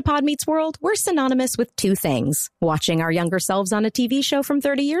it comes to Pod Meets World, we're synonymous with two things: watching our younger selves on a TV show from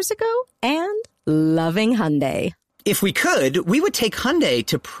 30 years ago and loving Hyundai. If we could, we would take Hyundai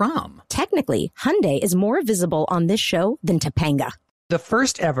to prom. Technically, Hyundai is more visible on this show than Topanga. The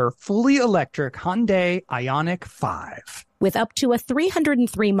first ever fully electric Hyundai Ioniq 5. With up to a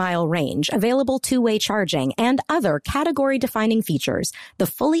 303-mile range, available two-way charging, and other category-defining features, the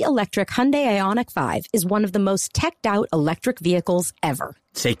fully electric Hyundai Ioniq 5 is one of the most teched-out electric vehicles ever.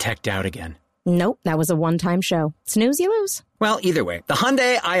 Say teched out again. Nope, that was a one-time show. Snooze, you lose. Well, either way, the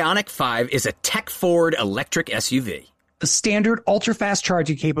Hyundai Ioniq 5 is a tech-forward electric SUV. The standard ultra-fast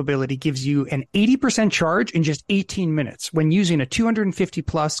charging capability gives you an 80% charge in just 18 minutes when using a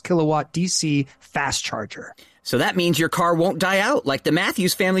 250-plus kilowatt DC fast charger. So that means your car won't die out like the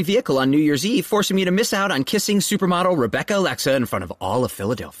Matthews family vehicle on New Year's Eve, forcing you to miss out on kissing supermodel Rebecca Alexa in front of all of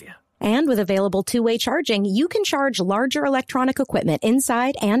Philadelphia. And with available two-way charging, you can charge larger electronic equipment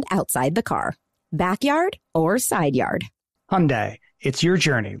inside and outside the car. Backyard or side yard. Hyundai, it's your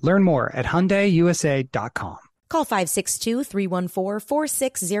journey. Learn more at HyundaiUSA.com. Call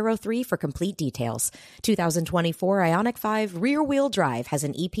 562-314-4603 for complete details. 2024 Ioniq 5 rear-wheel drive has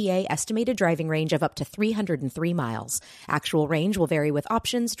an EPA estimated driving range of up to 303 miles. Actual range will vary with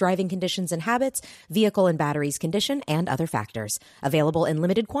options, driving conditions and habits, vehicle and batteries condition, and other factors. Available in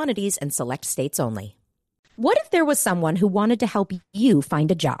limited quantities and select states only. What if there was someone who wanted to help you find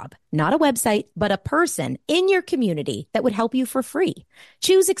a job? Not a website, but a person in your community that would help you for free.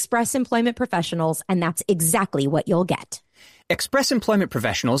 Choose Express Employment Professionals, and that's exactly what you'll get. Express Employment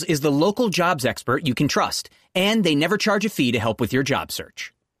Professionals is the local jobs expert you can trust, and they never charge a fee to help with your job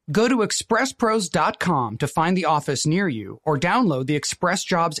search. Go to expresspros.com to find the office near you or download the Express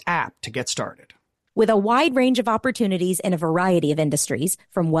Jobs app to get started. With a wide range of opportunities in a variety of industries,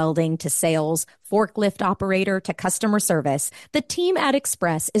 from welding to sales, forklift operator to customer service, the team at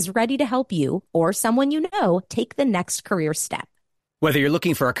Express is ready to help you or someone you know take the next career step. Whether you're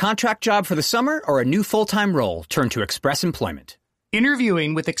looking for a contract job for the summer or a new full-time role, turn to Express Employment.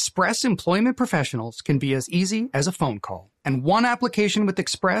 Interviewing with Express Employment Professionals can be as easy as a phone call, and one application with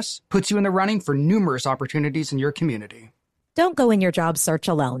Express puts you in the running for numerous opportunities in your community. Don't go in your job search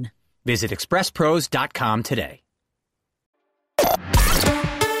alone. Visit expresspros.com today.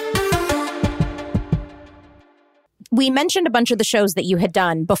 We mentioned a bunch of the shows that you had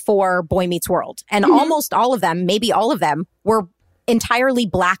done before Boy Meets World, and almost all of them, maybe all of them, were entirely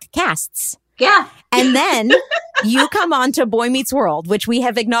Black casts. Yeah. And then you come on to Boy Meets World, which we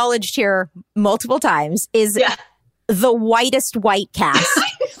have acknowledged here multiple times, is the whitest white cast.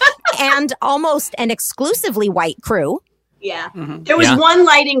 and almost an exclusively white crew. Yeah. There was one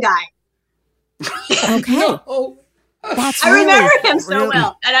lighting guy. Okay. No. That's I really, remember him so really?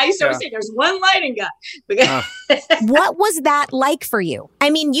 well. And I used to always say, there's one lighting guy. What was that like for you?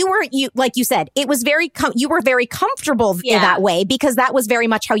 I mean, you like you said, it was you were very comfortable in that way because that was very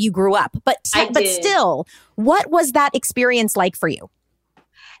much how you grew up. But still, what was that experience like for you?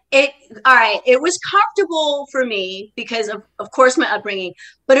 It was comfortable for me because of course my upbringing,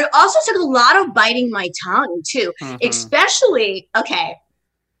 but it also took a lot of biting my tongue too, especially,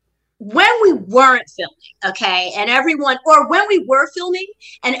 when we weren't filming, and when we were filming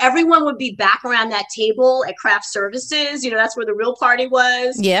and everyone would be back around that table at craft services, that's where the real party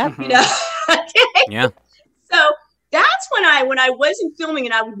was. Yeah. Yeah. So that's when I wasn't filming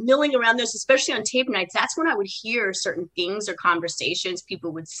and I was milling around those, especially on tape nights, that's when I would hear certain things or conversations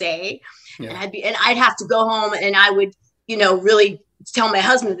people would say. And I'd have to go home and I would, really tell my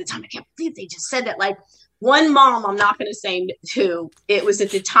husband at the time, I can't believe they just said that. Like, one mom, I'm not going to say who, it was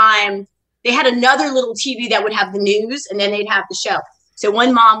at the time, they had another little TV that would have the news and then they'd have the show. So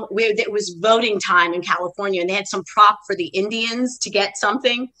one mom, it was voting time in California and they had some prop for the Indians to get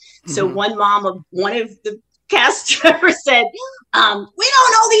something. So one mom of one of the cast members said, we don't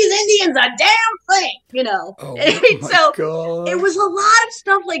know these Indians a damn thing, So God. it was a lot of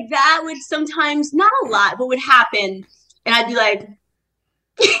stuff like that would sometimes, not a lot, but would happen. And I'd be like,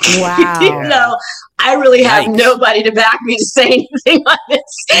 wow. I really have nobody to back me to say anything like this,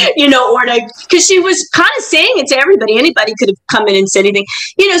 because she was kind of saying it to everybody. Anybody could have come in and said anything,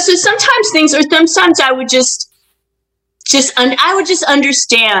 so sometimes I would just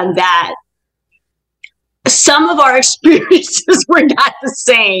understand that some of our experiences were not the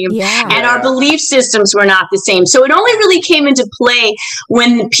same and our belief systems were not the same. So it only really came into play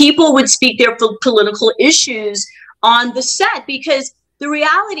when people would speak their political issues on the set, because the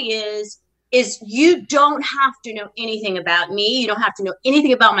reality is you don't have to know anything about me. You don't have to know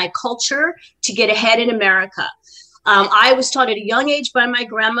anything about my culture to get ahead in America. I was taught at a young age by my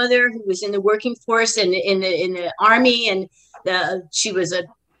grandmother, who was in the working force and in the army, and she was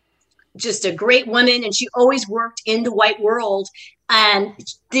just a great woman, and she always worked in the white world. And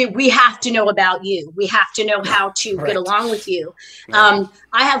we have to know about you. We have to know how to get along with you. I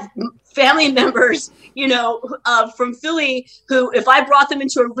have family members, from Philly, who, if I brought them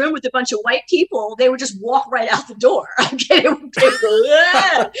into a room with a bunch of white people, they would just walk right out the door. Because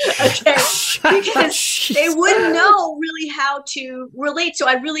they wouldn't know really how to relate. So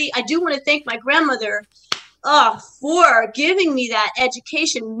I do want to thank my grandmother for giving me that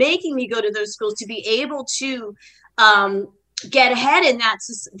education, making me go to those schools to be able to get ahead in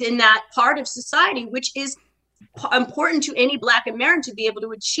that part of society, which is important to any Black American to be able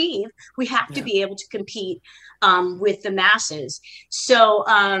to achieve. We have to be able to compete with the masses. So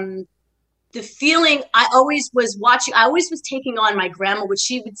the feeling, I always was taking on my grandma, what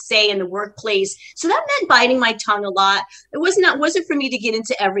she would say in the workplace. So that meant biting my tongue a lot. It wasn't for me to get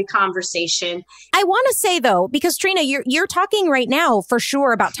into every conversation. I want to say, though, because Trina, you're talking right now for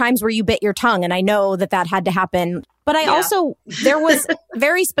sure about times where you bit your tongue. And I know that had to happen. But there was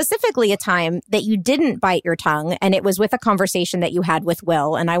very specifically a time that you didn't bite your tongue. And it was with a conversation that you had with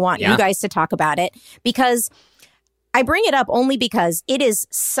Will. And I want you guys to talk about it, because I bring it up only because it is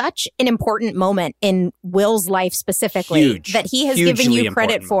such an important moment in Will's life specifically that he has given you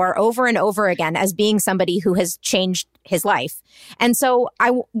credit for over and over again as being somebody who has changed his life. And so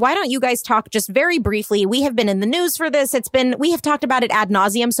why don't you guys talk just very briefly? We have been in the news for this. We have talked about it ad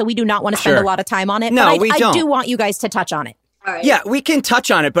nauseum, so we do not want to spend a lot of time on it. No, but we don't. I do want you guys to touch on it. All right. Yeah, we can touch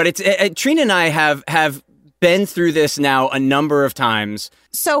on it, but it's Trina and I have been through this now a number of times.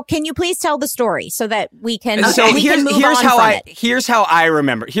 So can you please tell the story so that we can move how on from it? Here's how I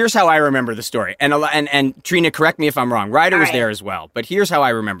remember the story. And Trina, correct me if I'm wrong. Ryder was there as well, but here's how I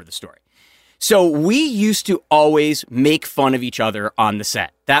remember the story. So we used to always make fun of each other on the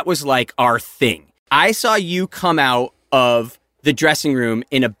set. That was like our thing. I saw you come out of the dressing room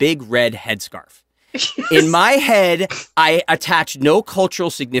in a big red headscarf. In my head, I attached no cultural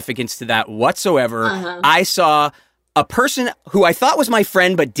significance to that whatsoever. I saw a person who I thought was my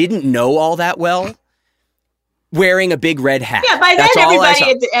friend but didn't know all that well wearing a big red hat. Yeah, by then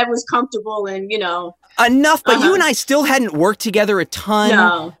everybody was comfortable and, enough, but you and I still hadn't worked together a ton.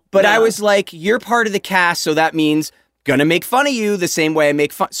 No. I was like, you're part of the cast, so that means gonna make fun of you the same way I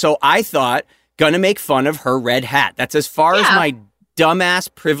make fun. So I thought, gonna make fun of her red hat. That's as far as my dumbass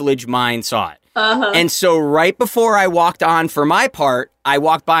privileged mind saw it. And so right before I walked on for my part, I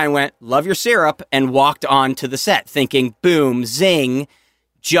walked by and went, love your syrup, and walked on to the set thinking, boom, zing,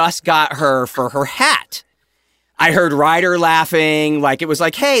 just got her for her hat. I heard Ryder laughing. Like, it was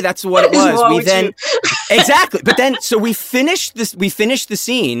like, hey, that's what it was. We then exactly. But then, so we finished the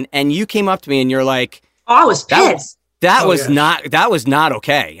scene, and you came up to me and you're like, oh, I was pissed. That was not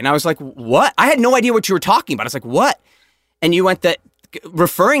okay. And I was like, what? I had no idea what you were talking about. I was like, what? And you went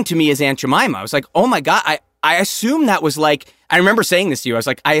referring to me as Aunt Jemima. I was like, oh my God. I assume that was like, I remember saying this to you. I was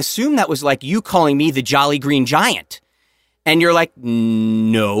like, I assume that was like you calling me the Jolly Green Giant. And you're like,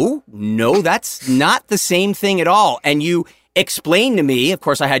 no, that's not the same thing at all. And you explained to me, of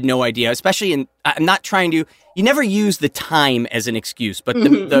course, I had no idea, especially I'm not trying to, you never use the time as an excuse, but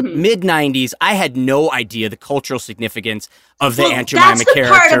the mid-90s, I had no idea the cultural significance of the Aunt Jemima character.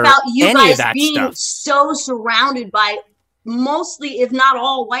 That's the part about you guys being stuff. So surrounded by mostly, if not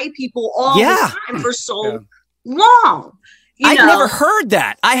all, white people all the time for so long. I'd never heard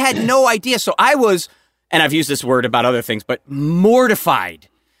that. I had no idea. So I was, and I've used this word about other things, but mortified,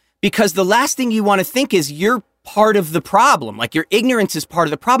 because the last thing you want to think is you're part of the problem. Like, your ignorance is part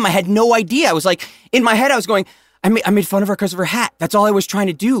of the problem. I had no idea. I was like, in my head, I was going, I made fun of her because of her hat. That's all I was trying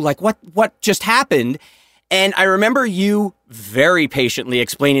to do. Like, what just happened? And I remember you very patiently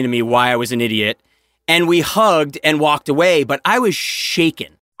explaining to me why I was an idiot. And we hugged and walked away, but I was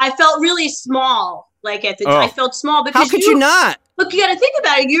shaken. I felt really small. Like, at the time, I felt small because how could you not? Look, you got to think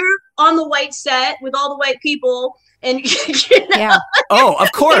about it. You're on the white set with all the white people, and oh,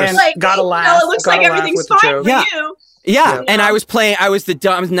 of course, like, gotta laugh. It looks like everything's fine for you. Yeah, and I was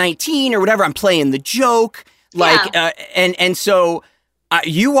 19 or whatever. I'm playing the joke, and so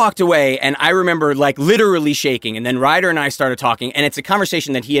you walked away, and I remember like literally shaking. And then Ryder and I started talking, and it's a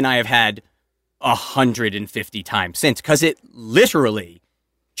conversation that he and I have had 150 times since, because it literally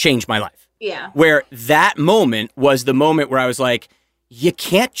changed my life. Yeah. Where that moment was the moment where I was like, you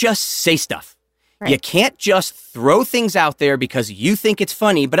can't just say stuff. Right. You can't just throw things out there because you think it's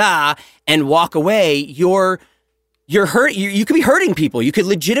funny, and walk away. You're hurt. You could be hurting people. You could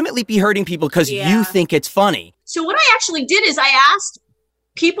legitimately be hurting people because you think it's funny. So what I actually did is I asked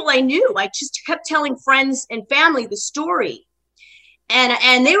people I knew. I just kept telling friends and family the story. And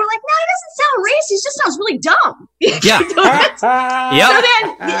they were like, no, it doesn't sound racist. It just sounds really dumb. Yeah. So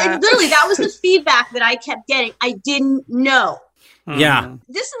then, literally, that was the feedback that I kept getting. I didn't know. Yeah.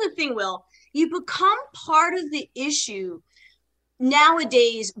 This is the thing, Will. You become part of the issue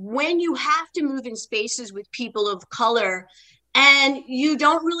nowadays when you have to move in spaces with people of color, and you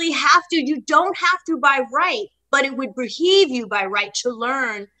don't really have to. You don't have to by right, but it would behoove you by right to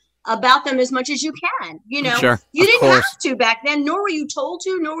learn about them as much as you can. Sure, you didn't have to back then, nor were you told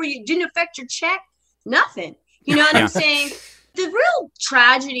to, didn't affect your check, nothing. You know what I'm saying? The real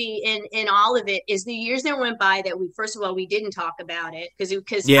tragedy in all of it is the years that went by that we didn't talk about it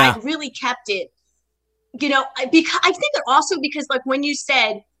because I really kept it, because I think that also because like when you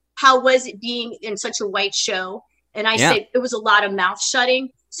said, how was it being in such a white show? And I said, it was a lot of mouth shutting.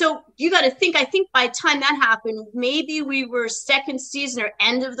 So you got to think, I think by the time that happened, maybe we were second season or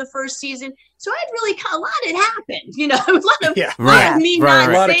end of the first season. So a lot had happened, a lot of me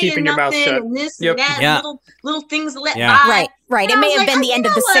not saying nothing and this and that, little things let by. Right. It may have been the end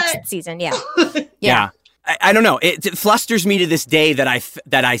of the sixth season. Yeah. I don't know. It flusters me to this day that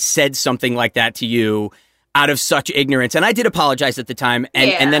I said something like that to you out of such ignorance. And I did apologize at the time.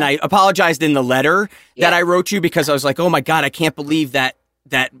 And then I apologized in the letter that I wrote you, because I was like, oh my God, I can't believe that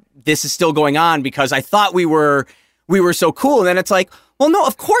this is still going on, because I thought we were so cool. And then it's like, well, no,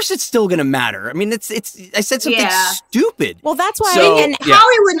 of course it's still going to matter. I mean, I said something stupid. Well, that's why.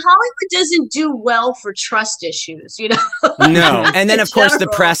 Hollywood doesn't do well for trust issues, No. And then of course the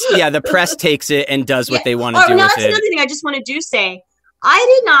press takes it and does what they want to do with it. That's another thing I just want to say.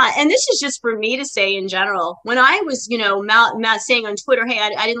 I did not, and this is just for me to say in general, when I was, saying on Twitter, hey,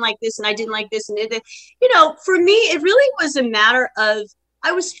 I didn't like this and I didn't like this. And for me, it really was a matter of,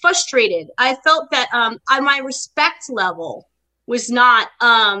 I was frustrated. I felt that my respect level was not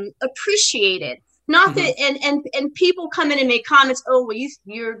appreciated. Not that, and people come in and make comments. Oh, well,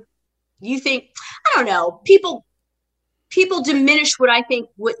 you think, I don't know. People diminish what I think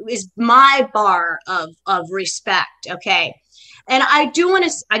is my bar of respect. Okay, and I do want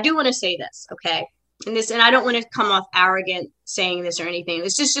to say this. Okay, and I don't want to come off arrogant saying this or anything.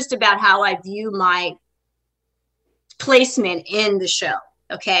 It's just about how I view my placement in the show.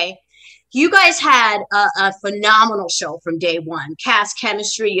 Okay. You guys had a phenomenal show from day one. Cast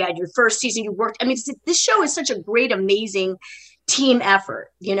chemistry. You had your first season. You worked. I mean, this show is such a great, amazing team effort.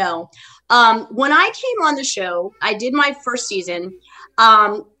 When I came on the show, I did my first season.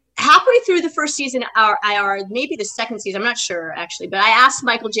 Halfway through the first season, or maybe the second season, I'm not sure actually, but I asked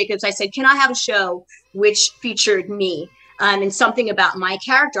Michael Jacobs. I said, "Can I have a show which featured me?" and something about my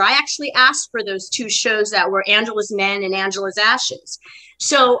character, I actually asked for those 2 shows that were Angela's Men and Angela's Ashes.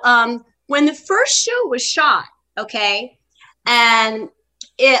 So when the first show was shot, okay, and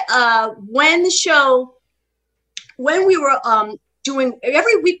when we were doing,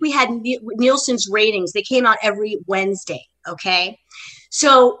 every week we had Nielsen's ratings. They came out every Wednesday, okay?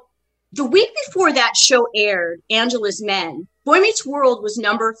 So the week before that show aired, Angela's Men, Boy Meets World was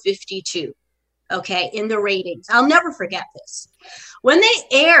number 52, okay, in the ratings. I'll never forget this. When they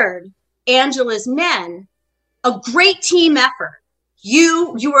aired Angela's Men, a great team effort.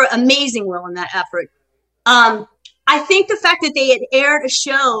 You were amazing, Will, in that effort. I think the fact that they had aired a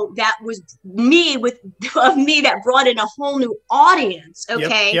show that was me that brought in a whole new audience,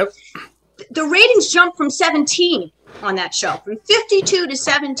 okay? Yep. The ratings jumped from 17 on that show, from 52 to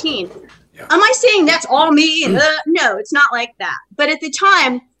 17. Yeah. Am I saying that's all me? No, it's not like that. But at the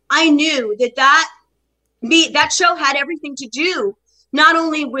time, I knew that show had everything to do, not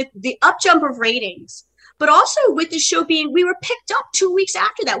only with the up jump of ratings, but also with the show we were picked up 2 weeks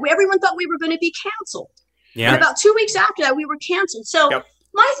after that. Everyone thought we were going to be canceled. Yeah. And about 2 weeks after that, we were canceled. So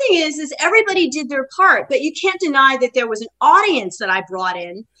my thing is everybody did their part, but you can't deny that there was an audience that I brought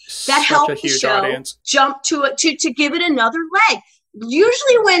in that helped the show jump to give it another leg.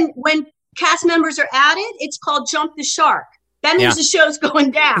 Usually when cast members are added, it's called jump the shark. That means the show's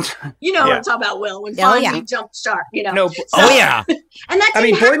going down. You know what I'm talking about, Will, when Fonzie jumped the shark, you know. No, and that's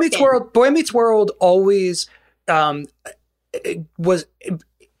Boy Meets World always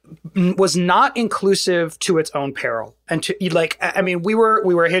was not inclusive to its own peril. And to we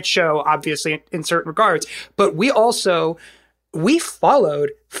were a hit show, obviously, in certain regards, but we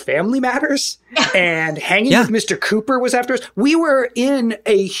followed Family Matters and Hanging with Mr. Cooper was after us. We were in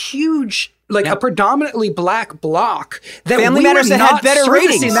a huge, a predominantly black block that Family Matters that had better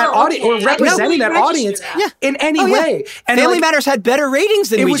ratings that audience or representing that audience in any way. And Family Matters had better ratings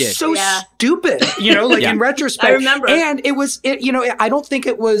than we did. It was so stupid, in retrospect. I remember. And I don't think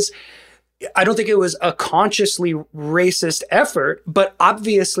it was a consciously racist effort, but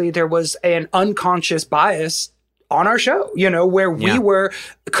obviously there was an unconscious bias on our show, where we were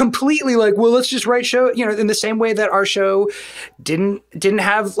completely let's just write show, in the same way that our show didn't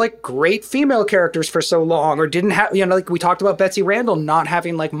have great female characters for so long, or didn't have, we talked about Betsy Randall not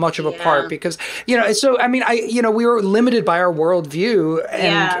having much of a part because, so, we were limited by our worldview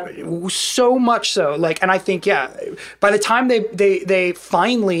and so much so and I think, by the time they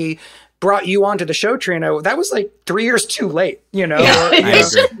finally brought you onto the show, Trina, that was 3 years too late, It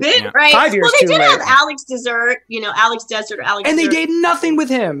should have been, right? 5 years too late. Well, they did have Alex Desert, Alex Desert. And they did nothing with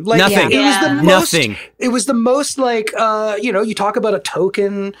him. Nothing. It was the most, nothing. It was the most you talk about a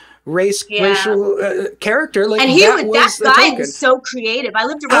token racial character. And that guy was so creative. I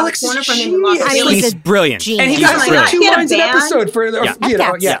lived around the corner from him in Los Angeles. He's brilliant. And he got 2 lines an episode for,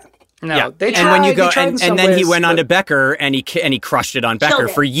 No, they tried. And when you go, and then he went on to Becker, and he crushed it on Becker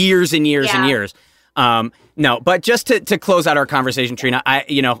for years and years and years. No, but just to close out our conversation, Trina,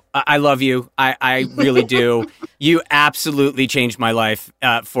 I love you. I really do. You absolutely changed my life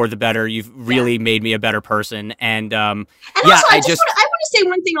for the better. You've really made me a better person. And also, I want to say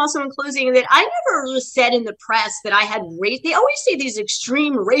one thing also in closing, that I never said in the press that I had race. They always say these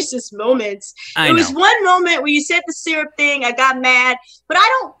extreme racist moments. There was one moment where you said the syrup thing. I got mad, but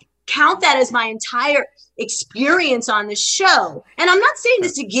I don't count that as my entire experience on the show. And I'm not saying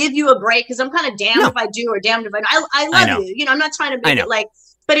this to give you a break, because I'm kind of damned if I do or damned if I don't. I love you. I'm not trying to make it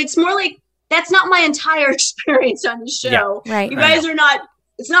but it's more that's not my entire experience on the show. Yeah, right. You guys are not,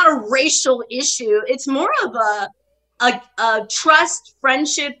 it's not a racial issue. It's more of a trust,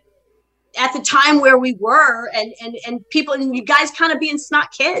 friendship at the time where we were, and people, and you guys kind of being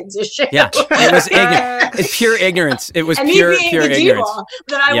snot kids. Yeah, it was ignorant. It's pure ignorance. It was pure ignorance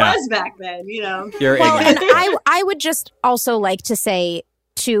that I was back then. Pure ignorance. And I would just also like to say,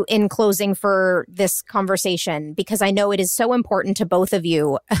 in closing for this conversation, because I know it is so important to both of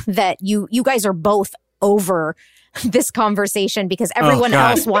you that you guys are both over this conversation, because everyone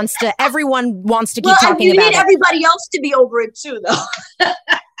else wants to keep talking about it. You need everybody else to be over it too, though.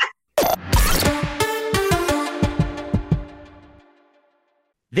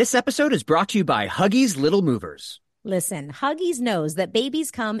 This episode is brought to you by Huggies Little Movers. Listen, Huggies knows that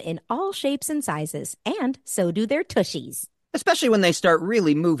babies come in all shapes and sizes, and so do their tushies. Especially when they start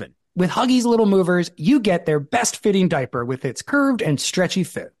really moving. With Huggies Little Movers, you get their best fitting diaper with its curved and stretchy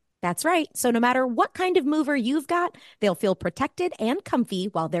fit. That's right. So no matter what kind of mover you've got, they'll feel protected and comfy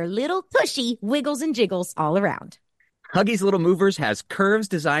while their little tushy wiggles and jiggles all around. Huggies Little Movers has curves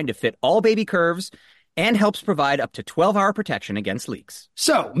designed to fit all baby curves and helps provide up to 12-hour protection against leaks.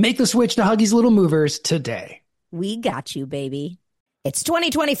 So make the switch to Huggies Little Movers today. We got you, baby. It's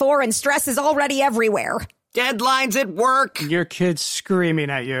 2024 and stress is already everywhere. Deadlines at work. Your kid's screaming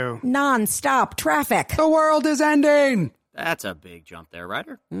at you. Non-stop traffic. The world is ending. That's a big jump there,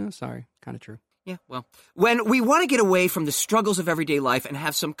 Ryder. Sorry, kind of true. Yeah, well, when we want to get away from the struggles of everyday life and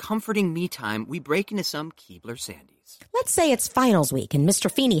have some comforting me time, we break into some Keebler Sandies. Let's say it's finals week and Mr.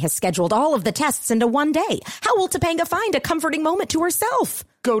 Feeney has scheduled all of the tests into one day. How will Topanga find a comforting moment to herself?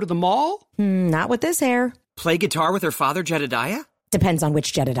 Go to the mall? Not with this hair. Play guitar with her father, Jedediah? Depends on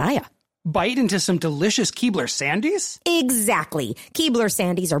which Jedediah. Bite into some delicious Keebler Sandies? Exactly. Keebler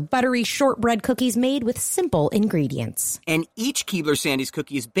Sandies are buttery shortbread cookies made with simple ingredients. And each Keebler Sandies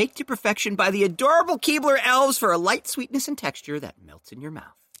cookie is baked to perfection by the adorable Keebler elves for a light sweetness and texture that melts in your mouth.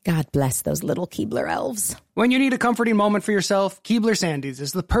 God bless those little Keebler elves. When you need a comforting moment for yourself, Keebler Sandies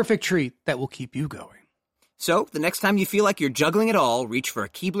is the perfect treat that will keep you going. So, the next time you feel like you're juggling it all, reach for a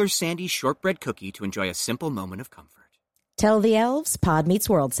Keebler Sandies shortbread cookie to enjoy a simple moment of comfort. Tell the elves Pod Meets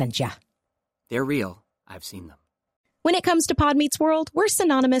World sent ya. They're real. I've seen them. When it comes to Pod Meets World, we're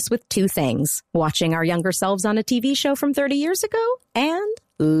synonymous with two things: watching our younger selves on a TV show from 30 years ago and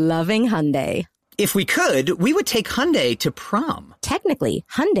loving Hyundai. If we could, we would take Hyundai to prom. Technically,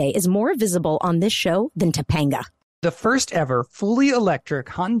 Hyundai is more visible on this show than Topanga. The first ever fully electric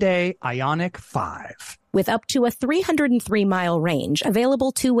Hyundai Ioniq 5. With up to a 303-mile range,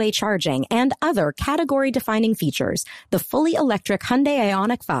 available two-way charging, and other category-defining features, the fully electric Hyundai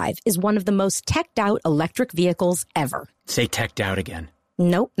Ioniq 5 is one of the most teched-out electric vehicles ever. Say teched out again.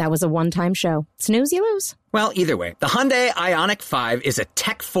 Nope, that was a one-time show. Snooze, you lose. Well, either way, the Hyundai Ioniq 5 is a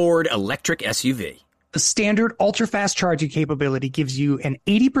tech-forward electric SUV. The standard ultra-fast charging capability gives you an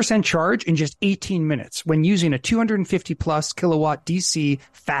 80% charge in just 18 minutes when using a 250-plus kilowatt DC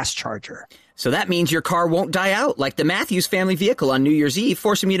fast charger. So that means your car won't die out like the Matthews family vehicle on New Year's Eve,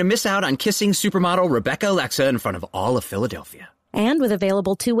 forcing you to miss out on kissing supermodel Rebecca Alexa in front of all of Philadelphia. And with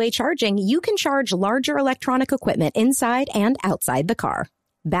available two-way charging, you can charge larger electronic equipment inside and outside the car.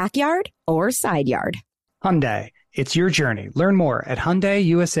 Backyard or side yard. Hyundai, it's your journey. Learn more at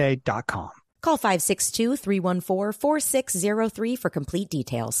HyundaiUSA.com. Call 562-314-4603 for complete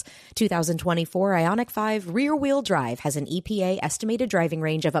details. 2024 Ioniq 5 rear-wheel drive has an EPA estimated driving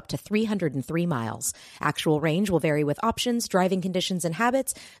range of up to 303 miles. Actual range will vary with options, driving conditions and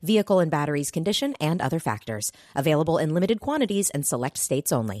habits, vehicle and batteries condition, and other factors. Available in limited quantities and select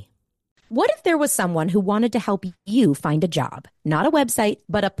states only. What if there was someone who wanted to help you find a job? Not a website,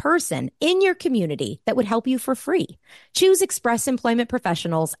 but a person in your community that would help you for free. Choose Express Employment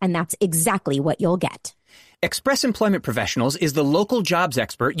Professionals, and that's exactly what you'll get. Express Employment Professionals is the local jobs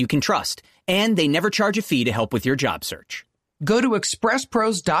expert you can trust, and they never charge a fee to help with your job search. Go to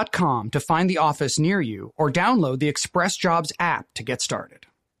expresspros.com to find the office near you or download the Express Jobs app to get started.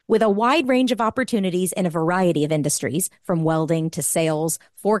 With a wide range of opportunities in a variety of industries, from welding to sales,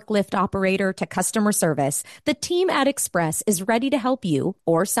 forklift operator to customer service, the team at Express is ready to help you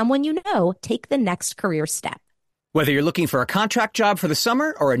or someone you know take the next career step. Whether you're looking for a contract job for the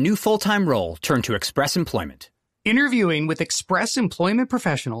summer or a new full-time role, turn to Express Employment. Interviewing with Express Employment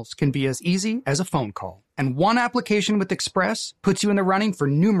Professionals can be as easy as a phone call, and one application with Express puts you in the running for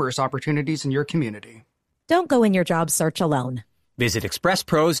numerous opportunities in your community. Don't go in your job search alone. Visit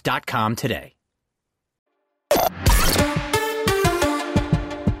expresspros.com today.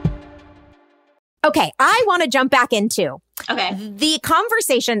 Okay, I want to jump back into Okay. the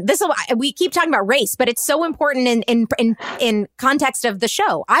conversation. We keep talking about race, but it's so important in context of the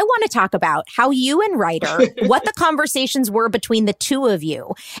show. I want to talk about how you and Ryder, what the conversations were between the two of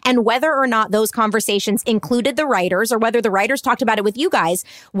you, and whether or not those conversations included the writers, or whether the writers talked about it with you guys,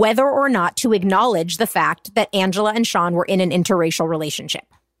 whether or not to acknowledge the fact that Angela and Sean were in an interracial relationship.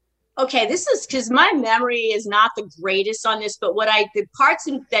 Okay, this is because my memory is not the greatest on this, but the parts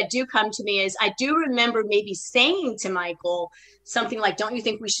that do come to me is I do remember maybe saying to Michael something like, "Don't you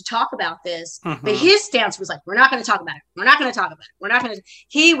think we should talk about this?" Mm-hmm. But his stance was like, "We're not going to talk about it. We're not going to talk about it. We're not going to."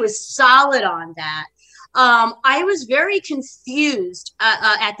 He was solid on that. I was very confused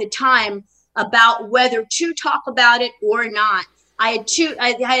at the time about whether to talk about it or not. I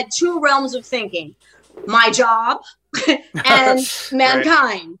had two realms of thinking: my job and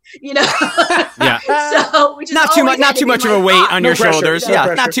mankind, you know. Yeah. So, which is not too much of a weight on your shoulders. No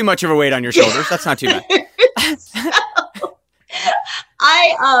pressure. Not too much of a weight on your shoulders. That's not too bad. So,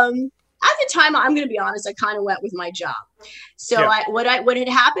 I at the time, I'm going to be honest, I kind of went with my job. So yeah. what had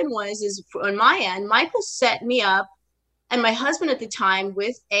happened is on my end, Michael set me up and my husband at the time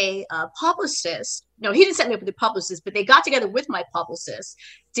with a publicist no, he didn't set me up with the publicist, but they got together with my publicist,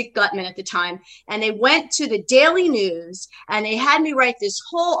 Dick Gutman at the time, and they went to the Daily News and they had me write this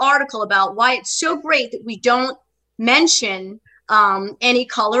whole article about why it's so great that we don't mention any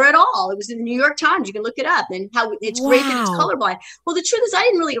color at all. It was in the New York Times. You can look it up, and how it's great that it's colorblind. Well, the truth is I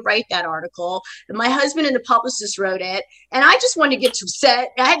didn't really write that article. My husband and the publicist wrote it, and I just wanted to get to set.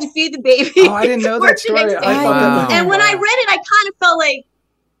 I had to feed the baby. Oh, I didn't know that story. And when I read it, I kind of felt like,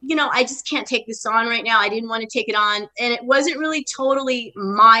 I just can't take this on right now. I didn't want to take it on. And it wasn't really totally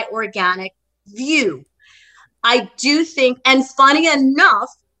my organic view. I do think, and funny enough,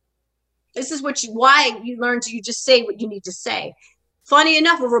 this is why you learn to just say what you need to say. Funny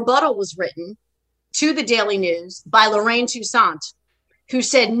enough, a rebuttal was written to the Daily News by Lorraine Toussaint, who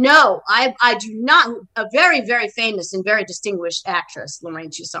said, no, I do not, a very, very famous and very distinguished actress, Lorraine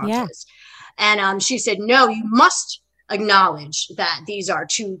Toussaint is. And she said, no, you must acknowledge that these are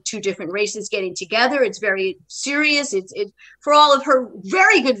two different races getting together. It's very serious. It's for all of her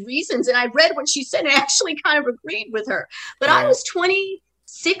very good reasons. And I read what she said and actually kind of agreed with her. But I was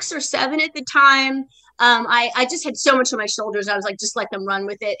 26 or 7 at the time. I just had so much on my shoulders. I was like, just let them run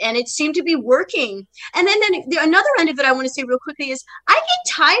with it. And it seemed to be working. And then another end of it I want to say real quickly is I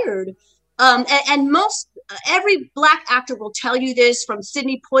get tired. And every Black actor will tell you this, from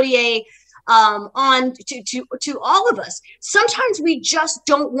Sidney Poitier on to all of us. Sometimes we just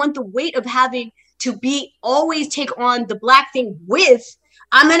don't want the weight of having to always take on the Black thing with,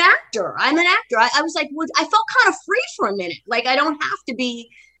 I'm an actor. I was like, I felt kind of free for a minute. Like, I don't have to be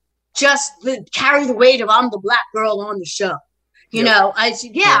just carry the weight of I'm the Black girl on the show. You know,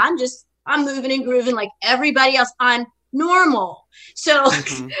 I'm moving and grooving like everybody else. I'm normal. So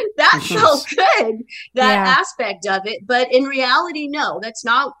that felt good, that aspect of it. But in reality, no, that's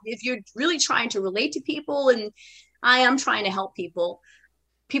not, if you're really trying to relate to people, and I am trying to help people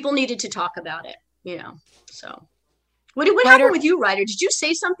needed to talk about it, so. What happened with you, Ryder? Did you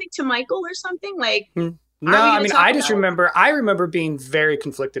say something to Michael or something? Like, no, I mean, I remember being very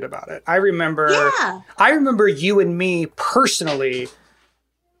conflicted about it. I remember you and me personally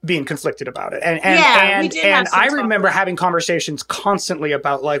being conflicted about it. And I remember having conversations constantly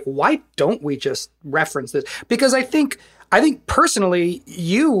about, like, why don't we just reference this? Because I think personally,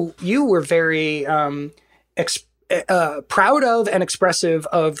 you were very proud of and expressive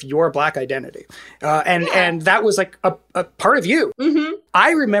of your Black identity. And that was like a part of you. Mm-hmm.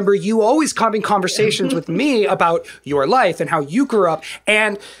 I remember you always having conversations with me about your life and how you grew up.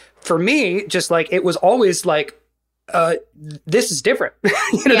 And for me, just like, it was always like, this is different.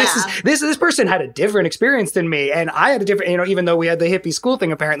 This person had a different experience than me. And I had a different, even though we had the hippie school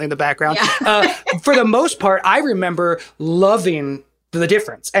thing apparently in the background, for the most part, I remember loving the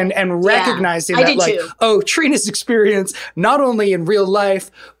difference and recognizing that, like, Trina's experience, not only in real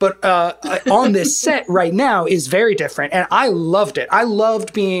life, but on this set right now, is very different. And I loved it. I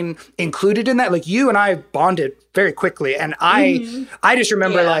loved being included in that. Like, you and I bonded very quickly. And I just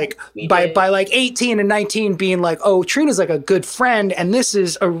remember by like 18 and 19 being like, oh, Trina's like a good friend. And this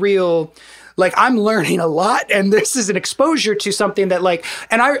is a real, like, I'm learning a lot, and this is an exposure to something that, like,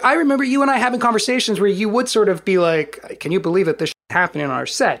 and I remember you and I having conversations where you would sort of be like, can you believe that this happening on our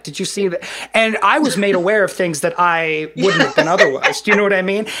set? Did you see that? And I was made aware of things that I wouldn't have been otherwise. Do you know what I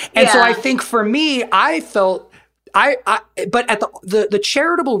mean? And so I think for me, I felt, but at the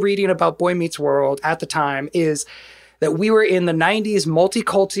charitable reading about Boy Meets World at the time is that we were in the 90s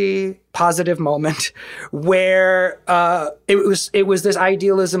multi-culti positive moment where it was this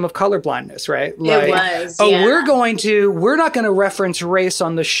idealism of colorblindness, right? Like, it was, we're not going to reference race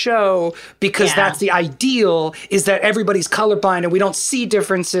on the show because that's the ideal, is that everybody's colorblind and we don't see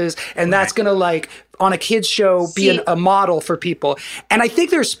differences, and that's going to, like, on a kid's show, be a model for people. And I think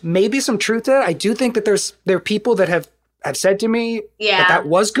there's maybe some truth to that. I do think that there are people that have said to me that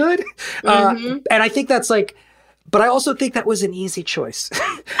was good. And I think that's like, but I also think that was an easy choice.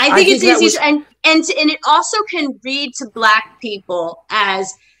 I think it's easy. And it also can read to Black people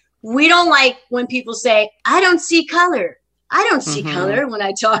as, we don't like when people say, I don't see color. I don't see color when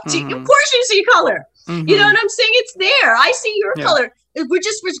I talk to you. Of course you see color. You know what I'm saying? It's there. I see your color.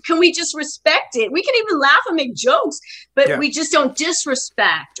 Can we just respect it? We can even laugh and make jokes, but we just don't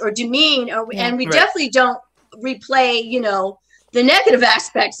disrespect or demean, and we definitely don't replay, the negative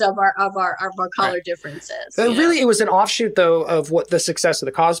aspects of our color differences. Really, it was an offshoot, though, of what the success of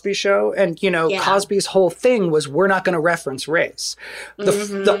the Cosby Show, and Cosby's whole thing was, we're not going to reference race.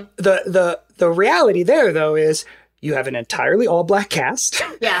 The reality there, though, is you have an entirely all Black cast.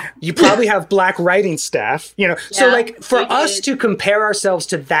 Yeah, you probably have Black writing staff. So like, for us to compare ourselves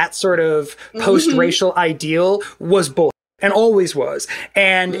to that sort of post-racial ideal was bull. and always was.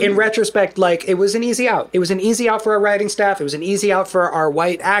 And in retrospect, like, it was an easy out. It was an easy out for our writing staff. It was an easy out for our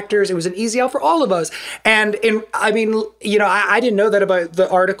white actors. It was an easy out for all of us. And I didn't know that about the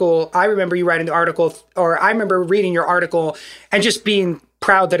article. I remember you writing the article, or I remember reading your article and just being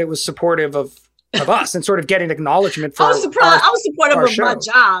proud that it was supportive of us and sort of getting acknowledgement for I was supportive of my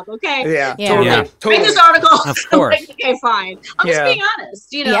job. Okay. Yeah. Totally. Yeah. Read this article. Of course. Like, okay, fine. I'm just being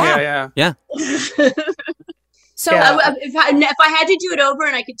honest. You know. Yeah. So if I had to do it over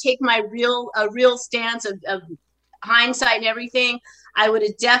and I could take my real stance of hindsight and everything, I would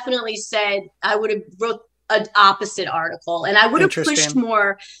have definitely said I would have wrote an opposite article, and I would have pushed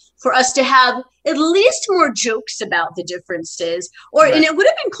more for us to have at least more jokes about the differences, and it would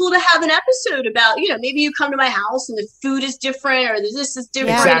have been cool to have an episode about, maybe you come to my house and the food is different or this is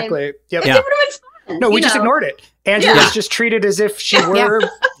different. Exactly. Yep. It would have been fun. No, we just ignored it. Angela was just treated as if she were,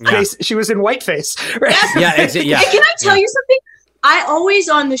 she was in whiteface. Right? And can I tell you something? I always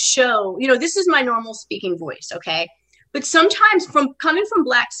on the show, this is my normal speaking voice, okay? But sometimes coming from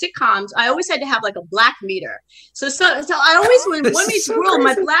Black sitcoms, I always had to have like a black meter. So I always, when we grew,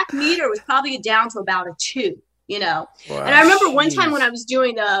 my black meter was probably down to about a 2, Wow, and I remember one time when I was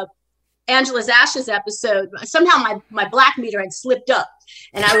doing the Angela's Ashes episode, somehow my black meter had slipped up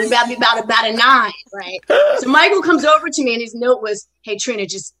and I was about a 9, right? So Michael comes over to me and his note was, "Hey, Trina,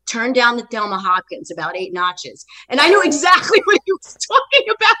 just turn down the Thelma Hopkins about 8 notches." And I knew exactly what he was talking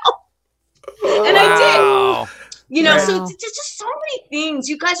about. And I did. So there's just so many things.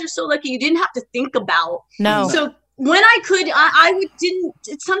 You guys are so lucky you didn't have to think about. No. So when I could, I didn't.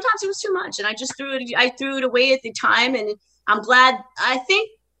 Sometimes it was too much, and I just threw it away at the time. And I'm glad. I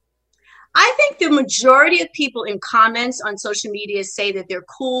think the majority of people in comments on social media say that they're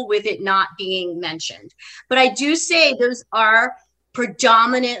cool with it not being mentioned. But I do say those are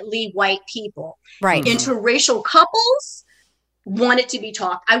predominantly white people, right? Interracial couples want it to be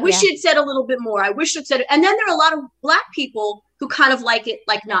talked. I wish you'd said a little bit more. I wish it said, and then there are a lot of Black people who kind of like it,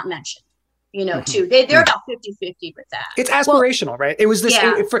 like not mentioned, too. They're about 50-50 with that. It's aspirational, right? It was this,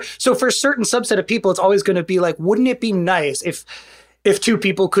 so for a certain subset of people, it's always going to be like, wouldn't it be nice if two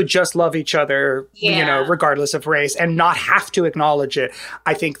people could just love each other, regardless of race, and not have to acknowledge it?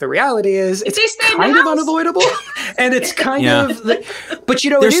 I think the reality is it's kind of unavoidable, and it's kind of. But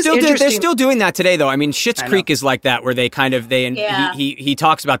they're still doing that today, though. I mean, Schitt's Creek is like that, where he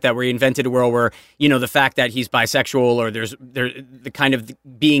talks about that, where he invented a world where the fact that he's bisexual or there's the kind of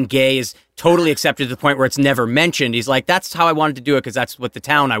being gay is totally accepted to the point where it's never mentioned. He's like, that's how I wanted to do it because that's what the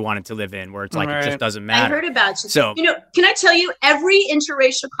town I wanted to live in, where it's like it just doesn't matter. I heard about you. So can I tell you, every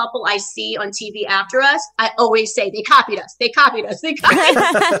interracial couple I see on TV after us, I always say they copied us. They copied us. They copied us.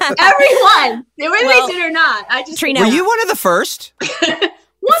 Everyone, whether they did or not. Trina, were you one of the first?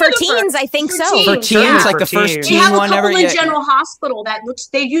 For teens, I think so. For teens, like the first teen one ever. They have a couple in General Hospital that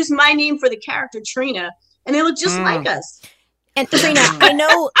they use my name for the character Trina, and they look just like us. And Trina, I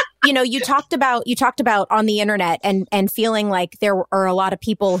know, you talked about on the internet and feeling like there are a lot of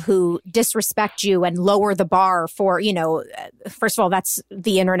people who disrespect you and lower the bar for, first of all,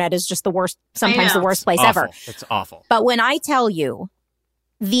 the internet is just the worst, sometimes the worst place ever. It's awful. But when I tell you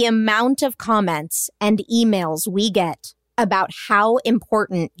the amount of comments and emails we get about how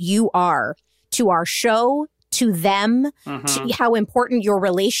important you are to our show, to them, to how important your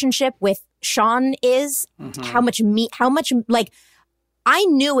relationship with Sean is, how much I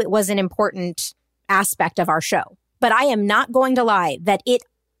knew it was an important aspect of our show, but I am not going to lie that it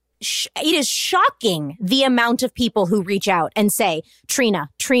is shocking the amount of people who reach out and say, Trina.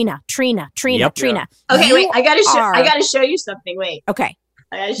 Yep. Okay, wait, I gotta show you something. Wait. Okay.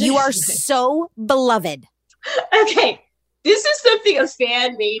 You are so beloved. Okay. This is something a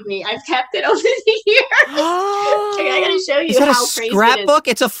fan made me. I've kept it over the years. I gotta show you how crazy scrapbook?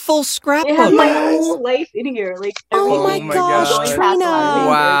 It's a full scrapbook. It has my whole life in here. Like, oh my gosh, Trina!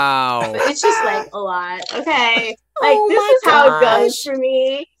 Wow. But it's just like a lot. Okay, this is how it goes for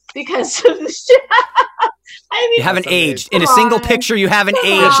me because of the show. I mean, you haven't aged in a single picture. You haven't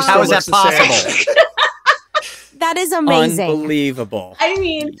aged. How is that possible? That is amazing. Unbelievable. I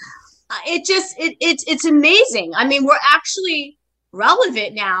mean. It's amazing. I mean, we're actually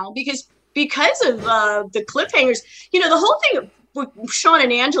relevant now because of the cliffhangers. The whole thing with Sean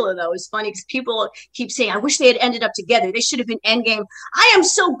and Angela, though, is funny because people keep saying, I wish they had ended up together. They should have been Endgame. I am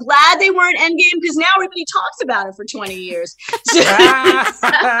so glad they weren't Endgame because now everybody talks about it for 20 years. Nice.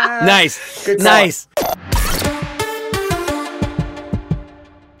 Good nice.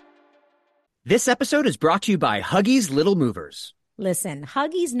 This episode is brought to you by Huggies Little Movers. Listen,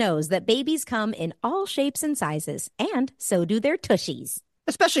 Huggies knows that babies come in all shapes and sizes, and so do their tushies.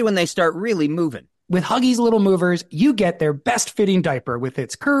 Especially when they start really moving. With Huggies Little Movers, you get their best fitting diaper with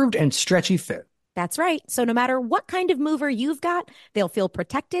its curved and stretchy fit. That's right. So no matter what kind of mover you've got, they'll feel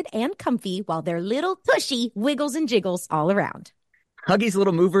protected and comfy while their little tushy wiggles and jiggles all around. Huggies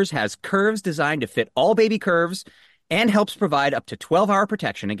Little Movers has curves designed to fit all baby curves and helps provide up to 12-hour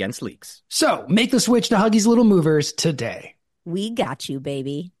protection against leaks. So make the switch to Huggies Little Movers today. We got you,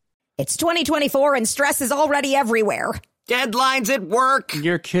 baby. It's 2024 and stress is already everywhere. Deadlines at work.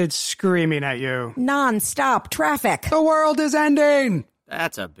 Your kid's screaming at you. Non-stop traffic. The world is ending.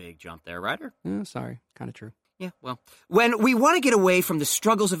 That's a big jump there, Ryder. Sorry, kind of true. Yeah, well, when we want to get away from the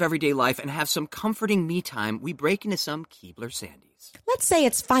struggles of everyday life and have some comforting me time, we break into some Keebler Sandies. Let's say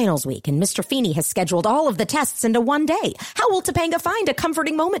it's finals week and Mr. Feeney has scheduled all of the tests into one day. How will Topanga find a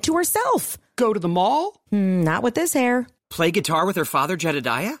comforting moment to herself? Go to the mall? Not with this hair. Play guitar with her father,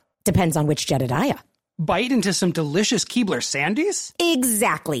 Jedediah? Depends on which Jedediah. Bite into some delicious Keebler Sandies?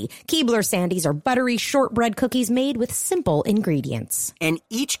 Exactly. Keebler Sandies are buttery shortbread cookies made with simple ingredients. And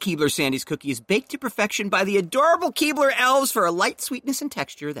each Keebler Sandies cookie is baked to perfection by the adorable Keebler elves for a light sweetness and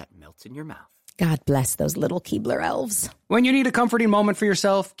texture that melts in your mouth. God bless those little Keebler elves. When you need a comforting moment for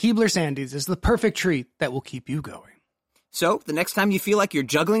yourself, Keebler Sandies is the perfect treat that will keep you going. So, the next time you feel like you're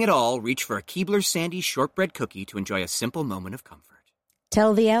juggling it all, reach for a Keebler Sandies shortbread cookie to enjoy a simple moment of comfort.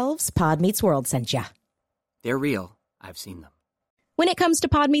 Tell the elves Pod Meets World sent ya. They're real. I've seen them. When it comes to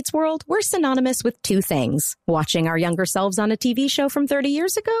Pod Meets World, we're synonymous with two things: watching our younger selves on a TV show from 30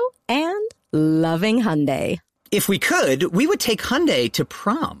 years ago and loving Hyundai. If we could, we would take Hyundai to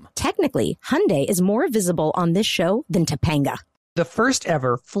prom. Technically, Hyundai is more visible on this show than Topanga. The first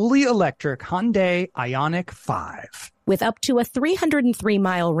ever fully electric Hyundai Ioniq 5. With up to a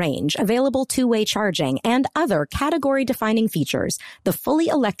 303-mile range, available two-way charging, and other category-defining features, the fully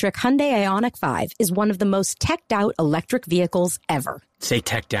electric Hyundai Ioniq 5 is one of the most teched-out electric vehicles ever. Say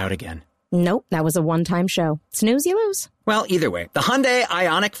teched out again. Nope, that was a one-time show. Snooze, you lose. Well, either way, the Hyundai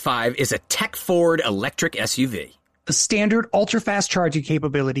Ioniq 5 is a tech-forward electric SUV. The standard ultra-fast charging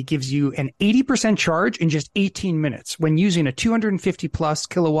capability gives you an 80% charge in just 18 minutes when using a 250-plus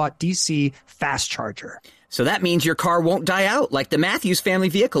kilowatt DC fast charger. So that means your car won't die out like the Matthews family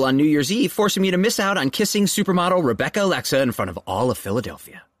vehicle on New Year's Eve, forcing you to miss out on kissing supermodel Rebecca Alexa in front of all of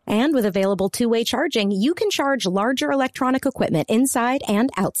Philadelphia. And with available two-way charging, you can charge larger electronic equipment inside and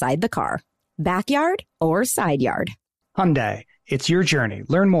outside the car. Backyard or side yard. Hyundai, it's your journey.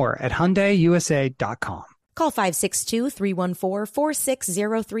 Learn more at HyundaiUSA.com. Call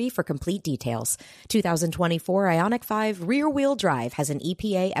 562-314-4603 for complete details. 2024 Ioniq 5 rear-wheel drive has an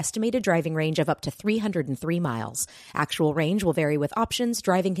EPA estimated driving range of up to 303 miles. Actual range will vary with options,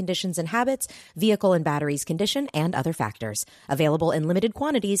 driving conditions and habits, vehicle and batteries condition, and other factors. Available in limited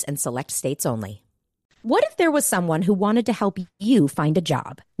quantities and select states only. What if there was someone who wanted to help you find a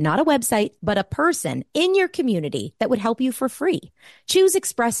job? Not a website, but a person in your community that would help you for free. Choose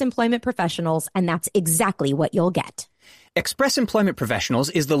Express Employment Professionals, and that's exactly what you'll get. Express Employment Professionals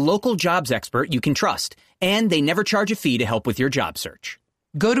is the local jobs expert you can trust, and they never charge a fee to help with your job search.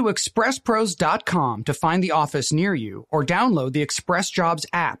 Go to expresspros.com to find the office near you or download the Express Jobs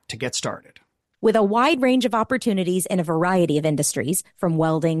app to get started. With a wide range of opportunities in a variety of industries, from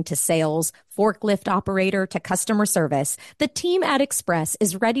welding to sales, forklift operator to customer service, the team at Express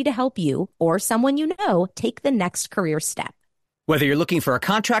is ready to help you or someone you know take the next career step. Whether you're looking for a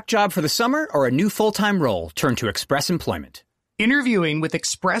contract job for the summer or a new full-time role, turn to Express Employment. Interviewing with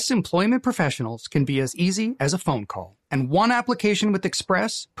Express Employment Professionals can be as easy as a phone call, and one application with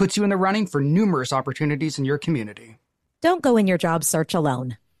Express puts you in the running for numerous opportunities in your community. Don't go in your job search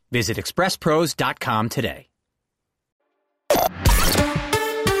alone. Visit expresspros.com today.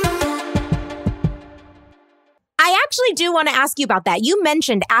 I actually do want to ask you about that. You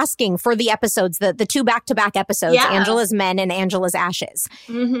mentioned asking for the episodes, the two back-to-back episodes, Yeah. Angela's Men and Angela's Ashes.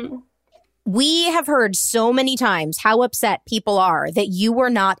 Mm-hmm. We have heard so many times how upset people are that you were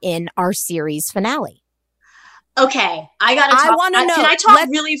not in our series finale. Okay, I gotta talk. I wanna know. Can I talk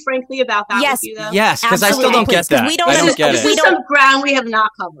Let's- really frankly about that Yes. with you, though? Yes, because I still don't Absolutely, get please, 'cause that. we don't I don't know- get This it. is some ground we have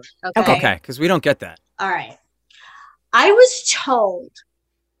not covered. Okay. Okay, because we don't get that. All right. I was told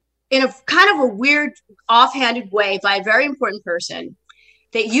in a kind of a weird, offhanded way by a very important person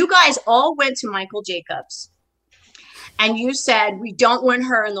that you guys all went to Michael Jacobs and you said, we don't want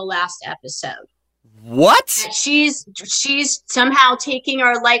her in the last episode. What? That she's somehow taking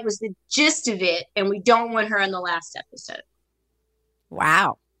our light was the gist of it, and we don't want her in the last episode.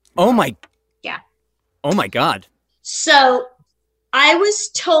 Wow. Oh my. Yeah. Oh my God. So I was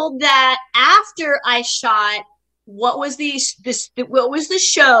told that after I shot what was the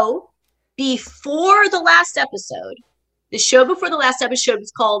show before the last episode, The show before the last episode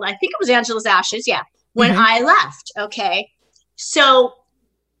was called, I think it was Angela's Ashes. Yeah. When I left. Okay. So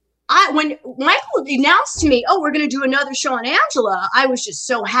when Michael announced to me, we're going to do another show on Angela, I was just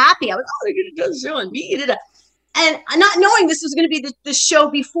so happy. I was, they're going to do a show on me. And not knowing this was going to be the show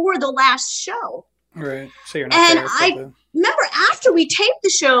before the last show. Right. So you're not there. I remember after we taped the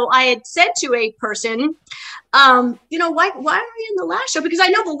show, I had said to a person, why are we in the last show? Because I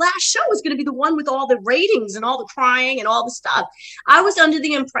know the last show was going to be the one with all the ratings and all the crying and all the stuff. I was under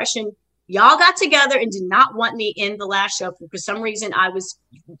the impression y'all got together and did not want me in the last show. For some reason, I was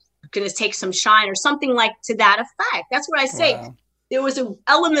going to take some shine or something like to that effect. That's what I say. Wow. There was an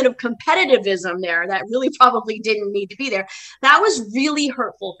element of competitivism there that really probably didn't need to be there. That was really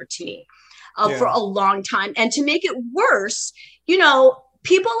hurtful for me for a long time. And to make it worse,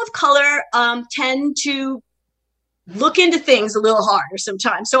 people of color tend to look into things a little harder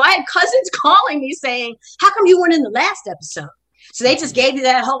sometimes. So I had cousins calling me saying, how come you weren't in the last episode? So they just gave you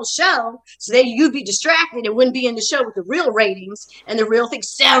that whole show so that you'd be distracted and wouldn't be in the show with the real ratings and the real thing.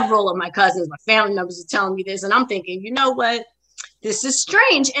 Several of my cousins, my family members are telling me this. And I'm thinking, you know what? This is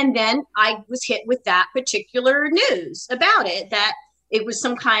strange. And then I was hit with that particular news about it, that it was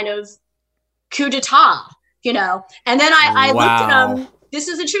some kind of coup d'etat, And then I looked at this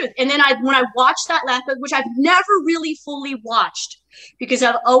is the truth. And then when I watched that last episode, which I've never really fully watched because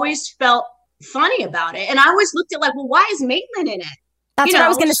I've always felt funny about it. And I always looked at why is Maitland in it? That's what I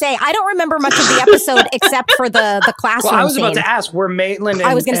was going to say. I don't remember much of the episode except for the classroom I was about scene. to ask, were Maitland and...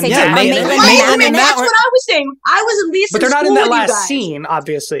 I was going to say, Maitland that's what I was saying. I was at least But they're not in that last scene,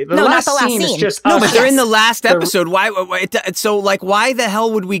 obviously. No, not the last scene. Is just... No, but they're in the last episode. Why the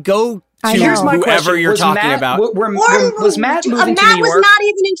hell would we go to whoever you're talking about? Was Matt moving to New York? Matt was not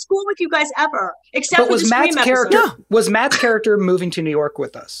even in school with you guys ever, except for the Scream episode. Was Matt's character moving to New York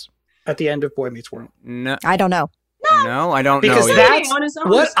with us at the end of Boy Meets World? No. I don't know. No, I don't know. Because that's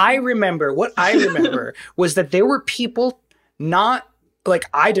what I remember. What I remember was that there were people not...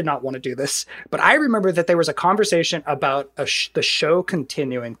 I did not want to do this, but I remember that there was a conversation about the show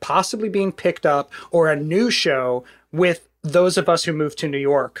continuing, possibly being picked up, or a new show with those of us who moved to New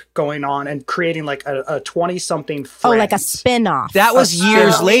York going on and creating a 20-something friends. Oh, like a spin-off. That was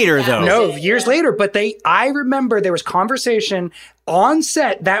years later, though. No, years later. But I remember there was conversation on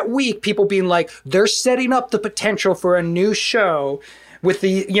set that week, people being like, they're setting up the potential for a new show with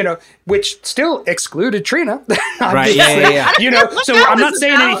the, which still excluded Trina. Right, yeah. So I'm not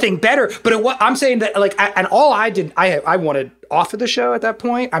saying anything better, but I'm saying that, and all I did, I wanted off of the show at that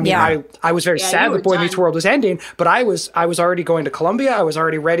point. I mean, I was very sad that Boy Meets World was ending, but I was already going to Columbia. I was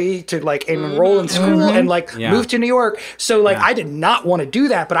already ready to enroll in school and move to New York. So I did not want to do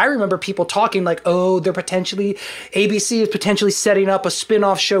that, but I remember people talking they're potentially, ABC is potentially setting up a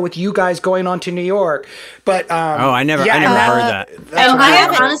spin-off show with you guys going on to New York. But I never heard that. I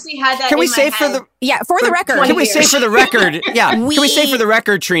have honestly had that. Can we say for the record? Can we say for the record? Yeah. Can we say for the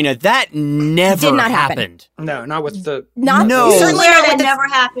record, Trina, that never did not happened. No, not with the certainly that never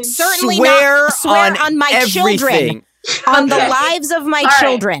happened. Certainly swear on my everything. children. On the lives of my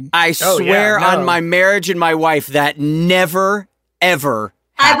children. I swear on my marriage and my wife that never, ever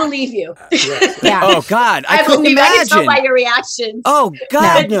I believe you. Yeah. Oh, God. I couldn't imagine. I can tell by your reactions. Oh,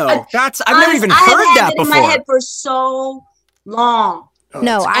 God, no. I've never even heard that before. I had in my head for so long.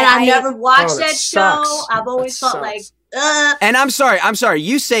 No, I never watched that show. I've always felt And I'm sorry.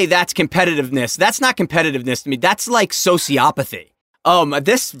 You say that's competitiveness. That's not competitiveness to me. That's like sociopathy.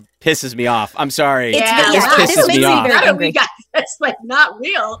 This pisses me off. I'm sorry. This pisses me off. That's not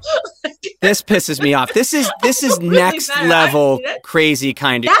real. This pisses me off. This is really next level crazy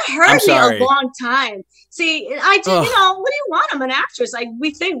kind of. That hurt me a long time. See, I did. What do you want? I'm an actress.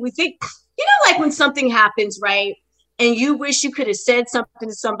 We think. When something happens, right? And you wish you could have said something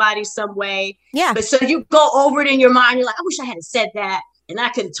to somebody some way. Yeah. But so you go over it in your mind. You're like, I wish I had said that. And I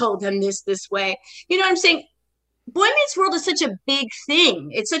could have told them this way. You know what I'm saying? Boy Meets World is such a big thing.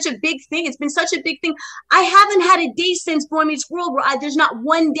 It's such a big thing. It's been such a big thing. I haven't had a day since Boy Meets World where there's not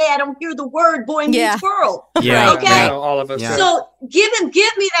one day I don't hear the word Boy Meets World. Yeah. Okay. No, all of us. Yeah. So give me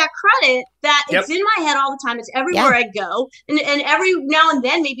that credit that it's in my head all the time. It's everywhere I go. And every now and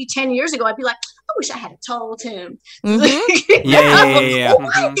then, maybe 10 years ago, I'd be like, I wish I had told him. Mm-hmm. Yeah.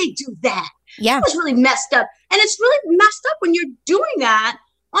 Why did they do that? Yeah. It was really messed up. And it's really messed up when you're doing that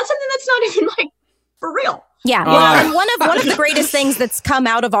on something that's not even for real. Yeah. Well, and one of the greatest things that's come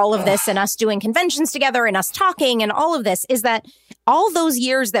out of all of this and us doing conventions together and us talking and all of this is that all those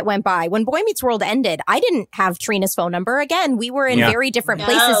years that went by, when Boy Meets World ended, I didn't have Trina's phone number. Again, we were in very different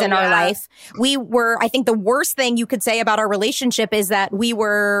places in our life. We were, I think the worst thing you could say about our relationship is that we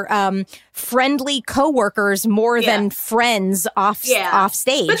were friendly coworkers more than friends off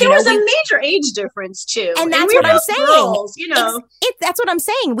stage. But there was a major age difference too. And that's what I'm saying. Girls, that's what I'm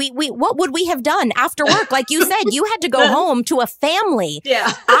saying. We what would we have done after work? Like you said, you had to go home to a family.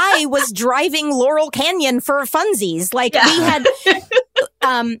 Yeah. I was driving Laurel Canyon for funsies. Like we had,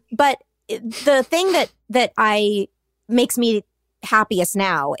 but the thing that makes me happiest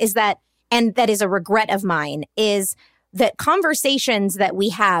now is that, and that is a regret of mine, is that conversations that we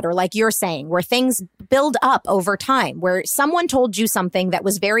had, or like you're saying, where things build up over time, where someone told you something that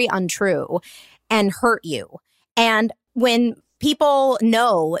was very untrue and hurt you. And when people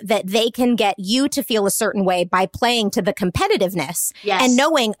know that they can get you to feel a certain way by playing to the competitiveness and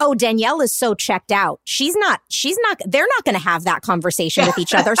knowing, oh, Danielle is so checked out. They're not going to have that conversation with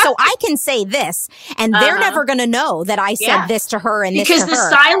each other. So I can say this and they're never going to know that I said this to her and because this to her. Because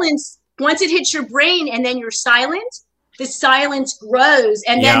the silence, once it hits your brain and then you're silent, the silence grows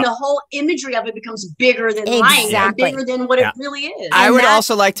and then the whole imagery of it becomes bigger than life and bigger than what it really is. I would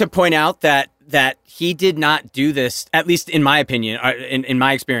also like to point out that he did not do this, at least in my opinion, in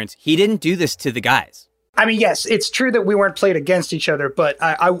my experience, he didn't do this to the guys. I mean, yes, it's true that we weren't played against each other, but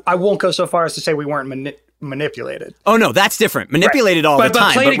I won't go so far as to say we weren't manipulated. Oh, no, that's different. Manipulated all the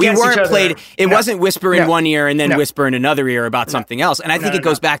time, but we weren't played. It wasn't whisper in one ear and then whisper in another ear about something else. And I think it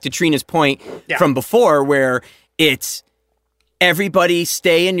goes back to Trina's point from before where it's everybody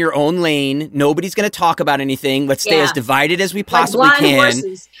stay in your own lane. Nobody's going to talk about anything. Let's stay as divided as we possibly can.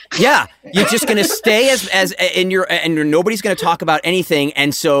 Horses. Yeah, you're just going to stay as in your, and nobody's going to talk about anything.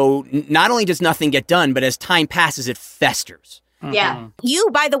 And so not only does nothing get done, but as time passes, it festers. Yeah. You,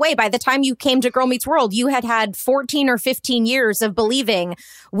 by the way, by the time you came to Girl Meets World, you had 14 or 15 years of believing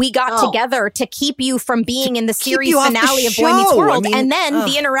we got together to keep you from being in the series finale of Boy Meets World. And then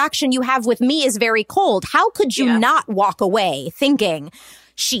the interaction you have with me is very cold. How could you not walk away thinking,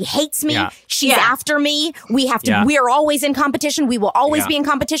 she hates me. She's after me. We have to. We are always in competition. We will always be in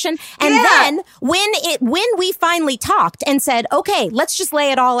competition. And then when we finally talked and said, okay, let's just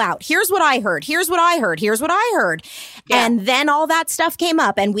lay it all out. Here's what I heard. Here's what I heard. Here's what I heard. And then all that stuff came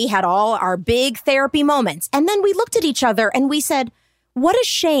up and we had all our big therapy moments. And then we looked at each other and we said, what a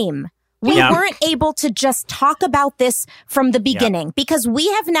shame. We weren't able to just talk about this from the beginning because we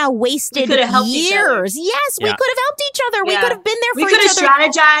have now wasted years. Yes, we could have helped each other. We could have been there for each other. We could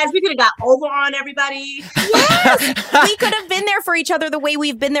have strategized. We could have got over on everybody. Yes, we could have been there for each other the way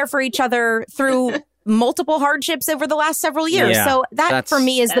we've been there for each other through multiple hardships over the last several years. So that for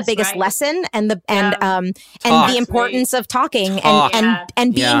me is the biggest lesson and the importance of talking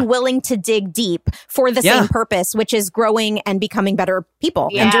and being willing to dig deep for the same purpose, which is growing and becoming better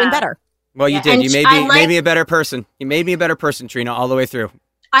people and doing better. Well, you did. You made me a better person. You made me a better person, Trina, all the way through.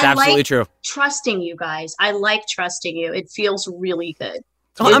 It's absolutely true. Trusting you guys. I like trusting you. It feels really good.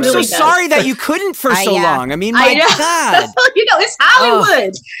 Oh, I'm so sorry that you couldn't for so long. I mean, my God. It's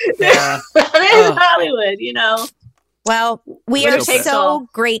Hollywood. It's Hollywood, Well, we are so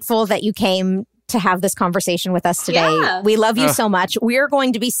grateful that you came to have this conversation with us today. Yeah. We love you so much. We're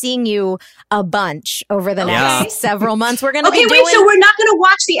going to be seeing you a bunch over the next several months. We're going to so we're not going to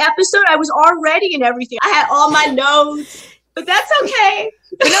watch the episode? I was all ready and everything. I had all my notes, but that's okay.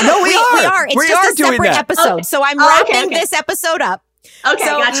 No, we are. It's just a separate episode. Okay. So I'm wrapping this episode up. Okay,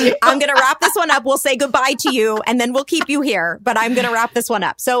 so got you. I'm going to wrap this one up. We'll say goodbye to you, and then we'll keep you here. But I'm going to wrap this one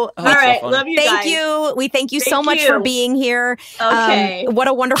up. So, all right, love you guys. Thank you. We thank you so much for being here. Okay. What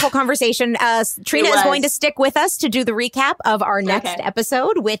a wonderful conversation. Trina is going to stick with us to do the recap of our next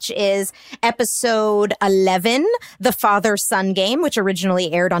episode, which is episode 11, The Father-Son Game, which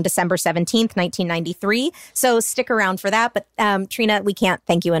originally aired on December 17th, 1993. So stick around for that. But Trina, we can't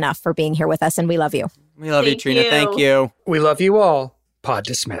thank you enough for being here with us, and we love you. We love you, Trina. Thank you. We love you all. Pod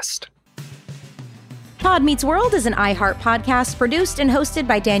dismissed. Pod Meets World is an iHeart podcast produced and hosted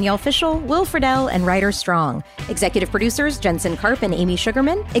by Danielle Fishel, Will Friedle, and Ryder Strong. Executive producers Jensen Karp and Amy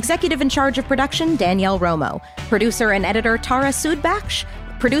Sugarman. Executive in charge of production Danielle Romo. Producer and editor Tara Sudbaksh.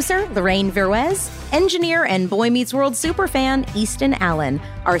 Producer Lorraine Viruez. Engineer and Boy Meets World superfan Easton Allen.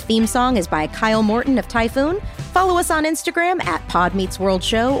 Our theme song is by Kyle Morton of Typhoon. Follow us on Instagram at Pod Meets World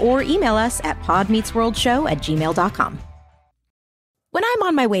Show or email us at podmeetsworldshow@gmail.com. When I'm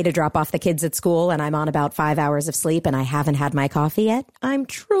on my way to drop off the kids at school and I'm on about 5 hours of sleep and I haven't had my coffee yet, I'm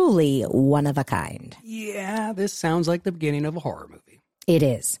truly one of a kind. Yeah, this sounds like the beginning of a horror movie. It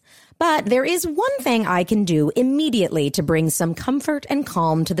is. But there is one thing I can do immediately to bring some comfort and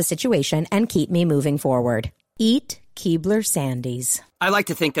calm to the situation and keep me moving forward. Eat Keebler Sandies. I like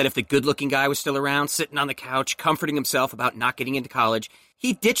to think that if the good-looking guy was still around, sitting on the couch, comforting himself about not getting into college,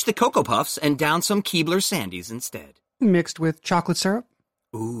 he'd ditch the Cocoa Puffs and down some Keebler Sandies instead. Mixed with chocolate syrup?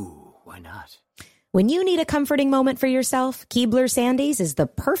 Ooh, why not? When you need a comforting moment for yourself, Keebler Sandies is the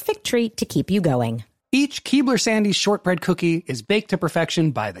perfect treat to keep you going. Each Keebler Sandies shortbread cookie is baked to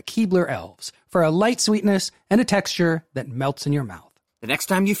perfection by the Keebler elves for a light sweetness and a texture that melts in your mouth. The next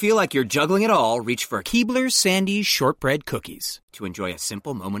time you feel like you're juggling it all, reach for Keebler Sandies shortbread cookies to enjoy a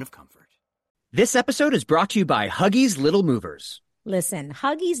simple moment of comfort. This episode is brought to you by Huggies Little Movers. Listen,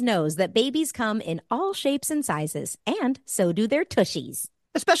 Huggies knows that babies come in all shapes and sizes, and so do their tushies.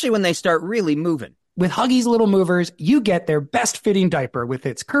 Especially when they start really moving. With Huggies Little Movers, you get their best-fitting diaper with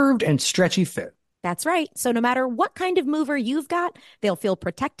its curved and stretchy fit. That's right. So no matter what kind of mover you've got, they'll feel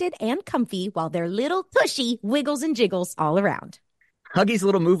protected and comfy while their little tushy wiggles and jiggles all around. Huggies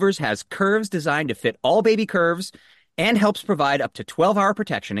Little Movers has curves designed to fit all baby curves and helps provide up to 12-hour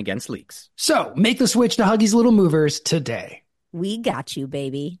protection against leaks. So, make the switch to Huggies Little Movers today. We got you,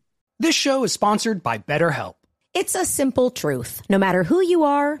 baby. This show is sponsored by BetterHelp. It's a simple truth. No matter who you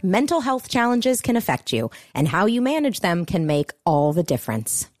are, mental health challenges can affect you, and how you manage them can make all the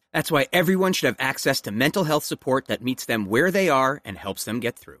difference. That's why everyone should have access to mental health support that meets them where they are and helps them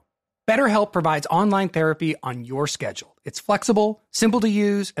get through. BetterHelp provides online therapy on your schedule. It's flexible, simple to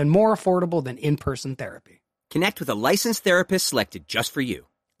use, and more affordable than in-person therapy. Connect with a licensed therapist selected just for you.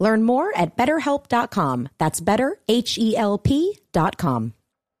 Learn more at BetterHelp.com. That's BetterHelp.com.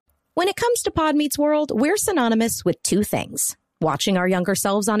 When it comes to Pod Meets World, we're synonymous with two things: watching our younger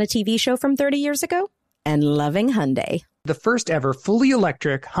selves on a TV show from 30 years ago and loving Hyundai. The first ever fully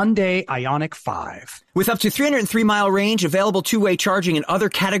electric Hyundai Ioniq 5. With up to 303-mile range, available two-way charging, and other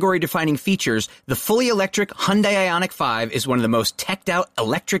category-defining features, the fully electric Hyundai Ioniq 5 is one of the most teched-out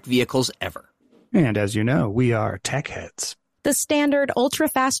electric vehicles ever. And as you know, we are tech heads. The standard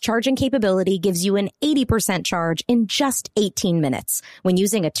ultra-fast charging capability gives you an 80% charge in just 18 minutes when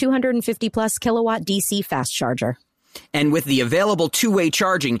using a 250-plus kilowatt DC fast charger. And with the available two-way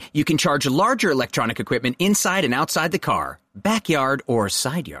charging, you can charge larger electronic equipment inside and outside the car, backyard or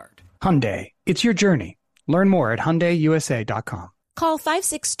side yard. Hyundai, it's your journey. Learn more at HyundaiUSA.com. Call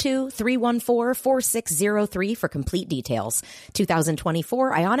 562-314-4603 for complete details.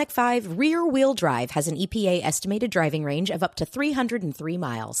 2024 Ioniq 5 rear-wheel drive has an EPA estimated driving range of up to 303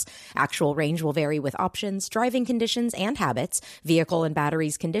 miles. Actual range will vary with options, driving conditions and habits, vehicle and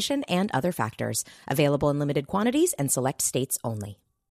batteries condition, and other factors. Available in limited quantities and select states only.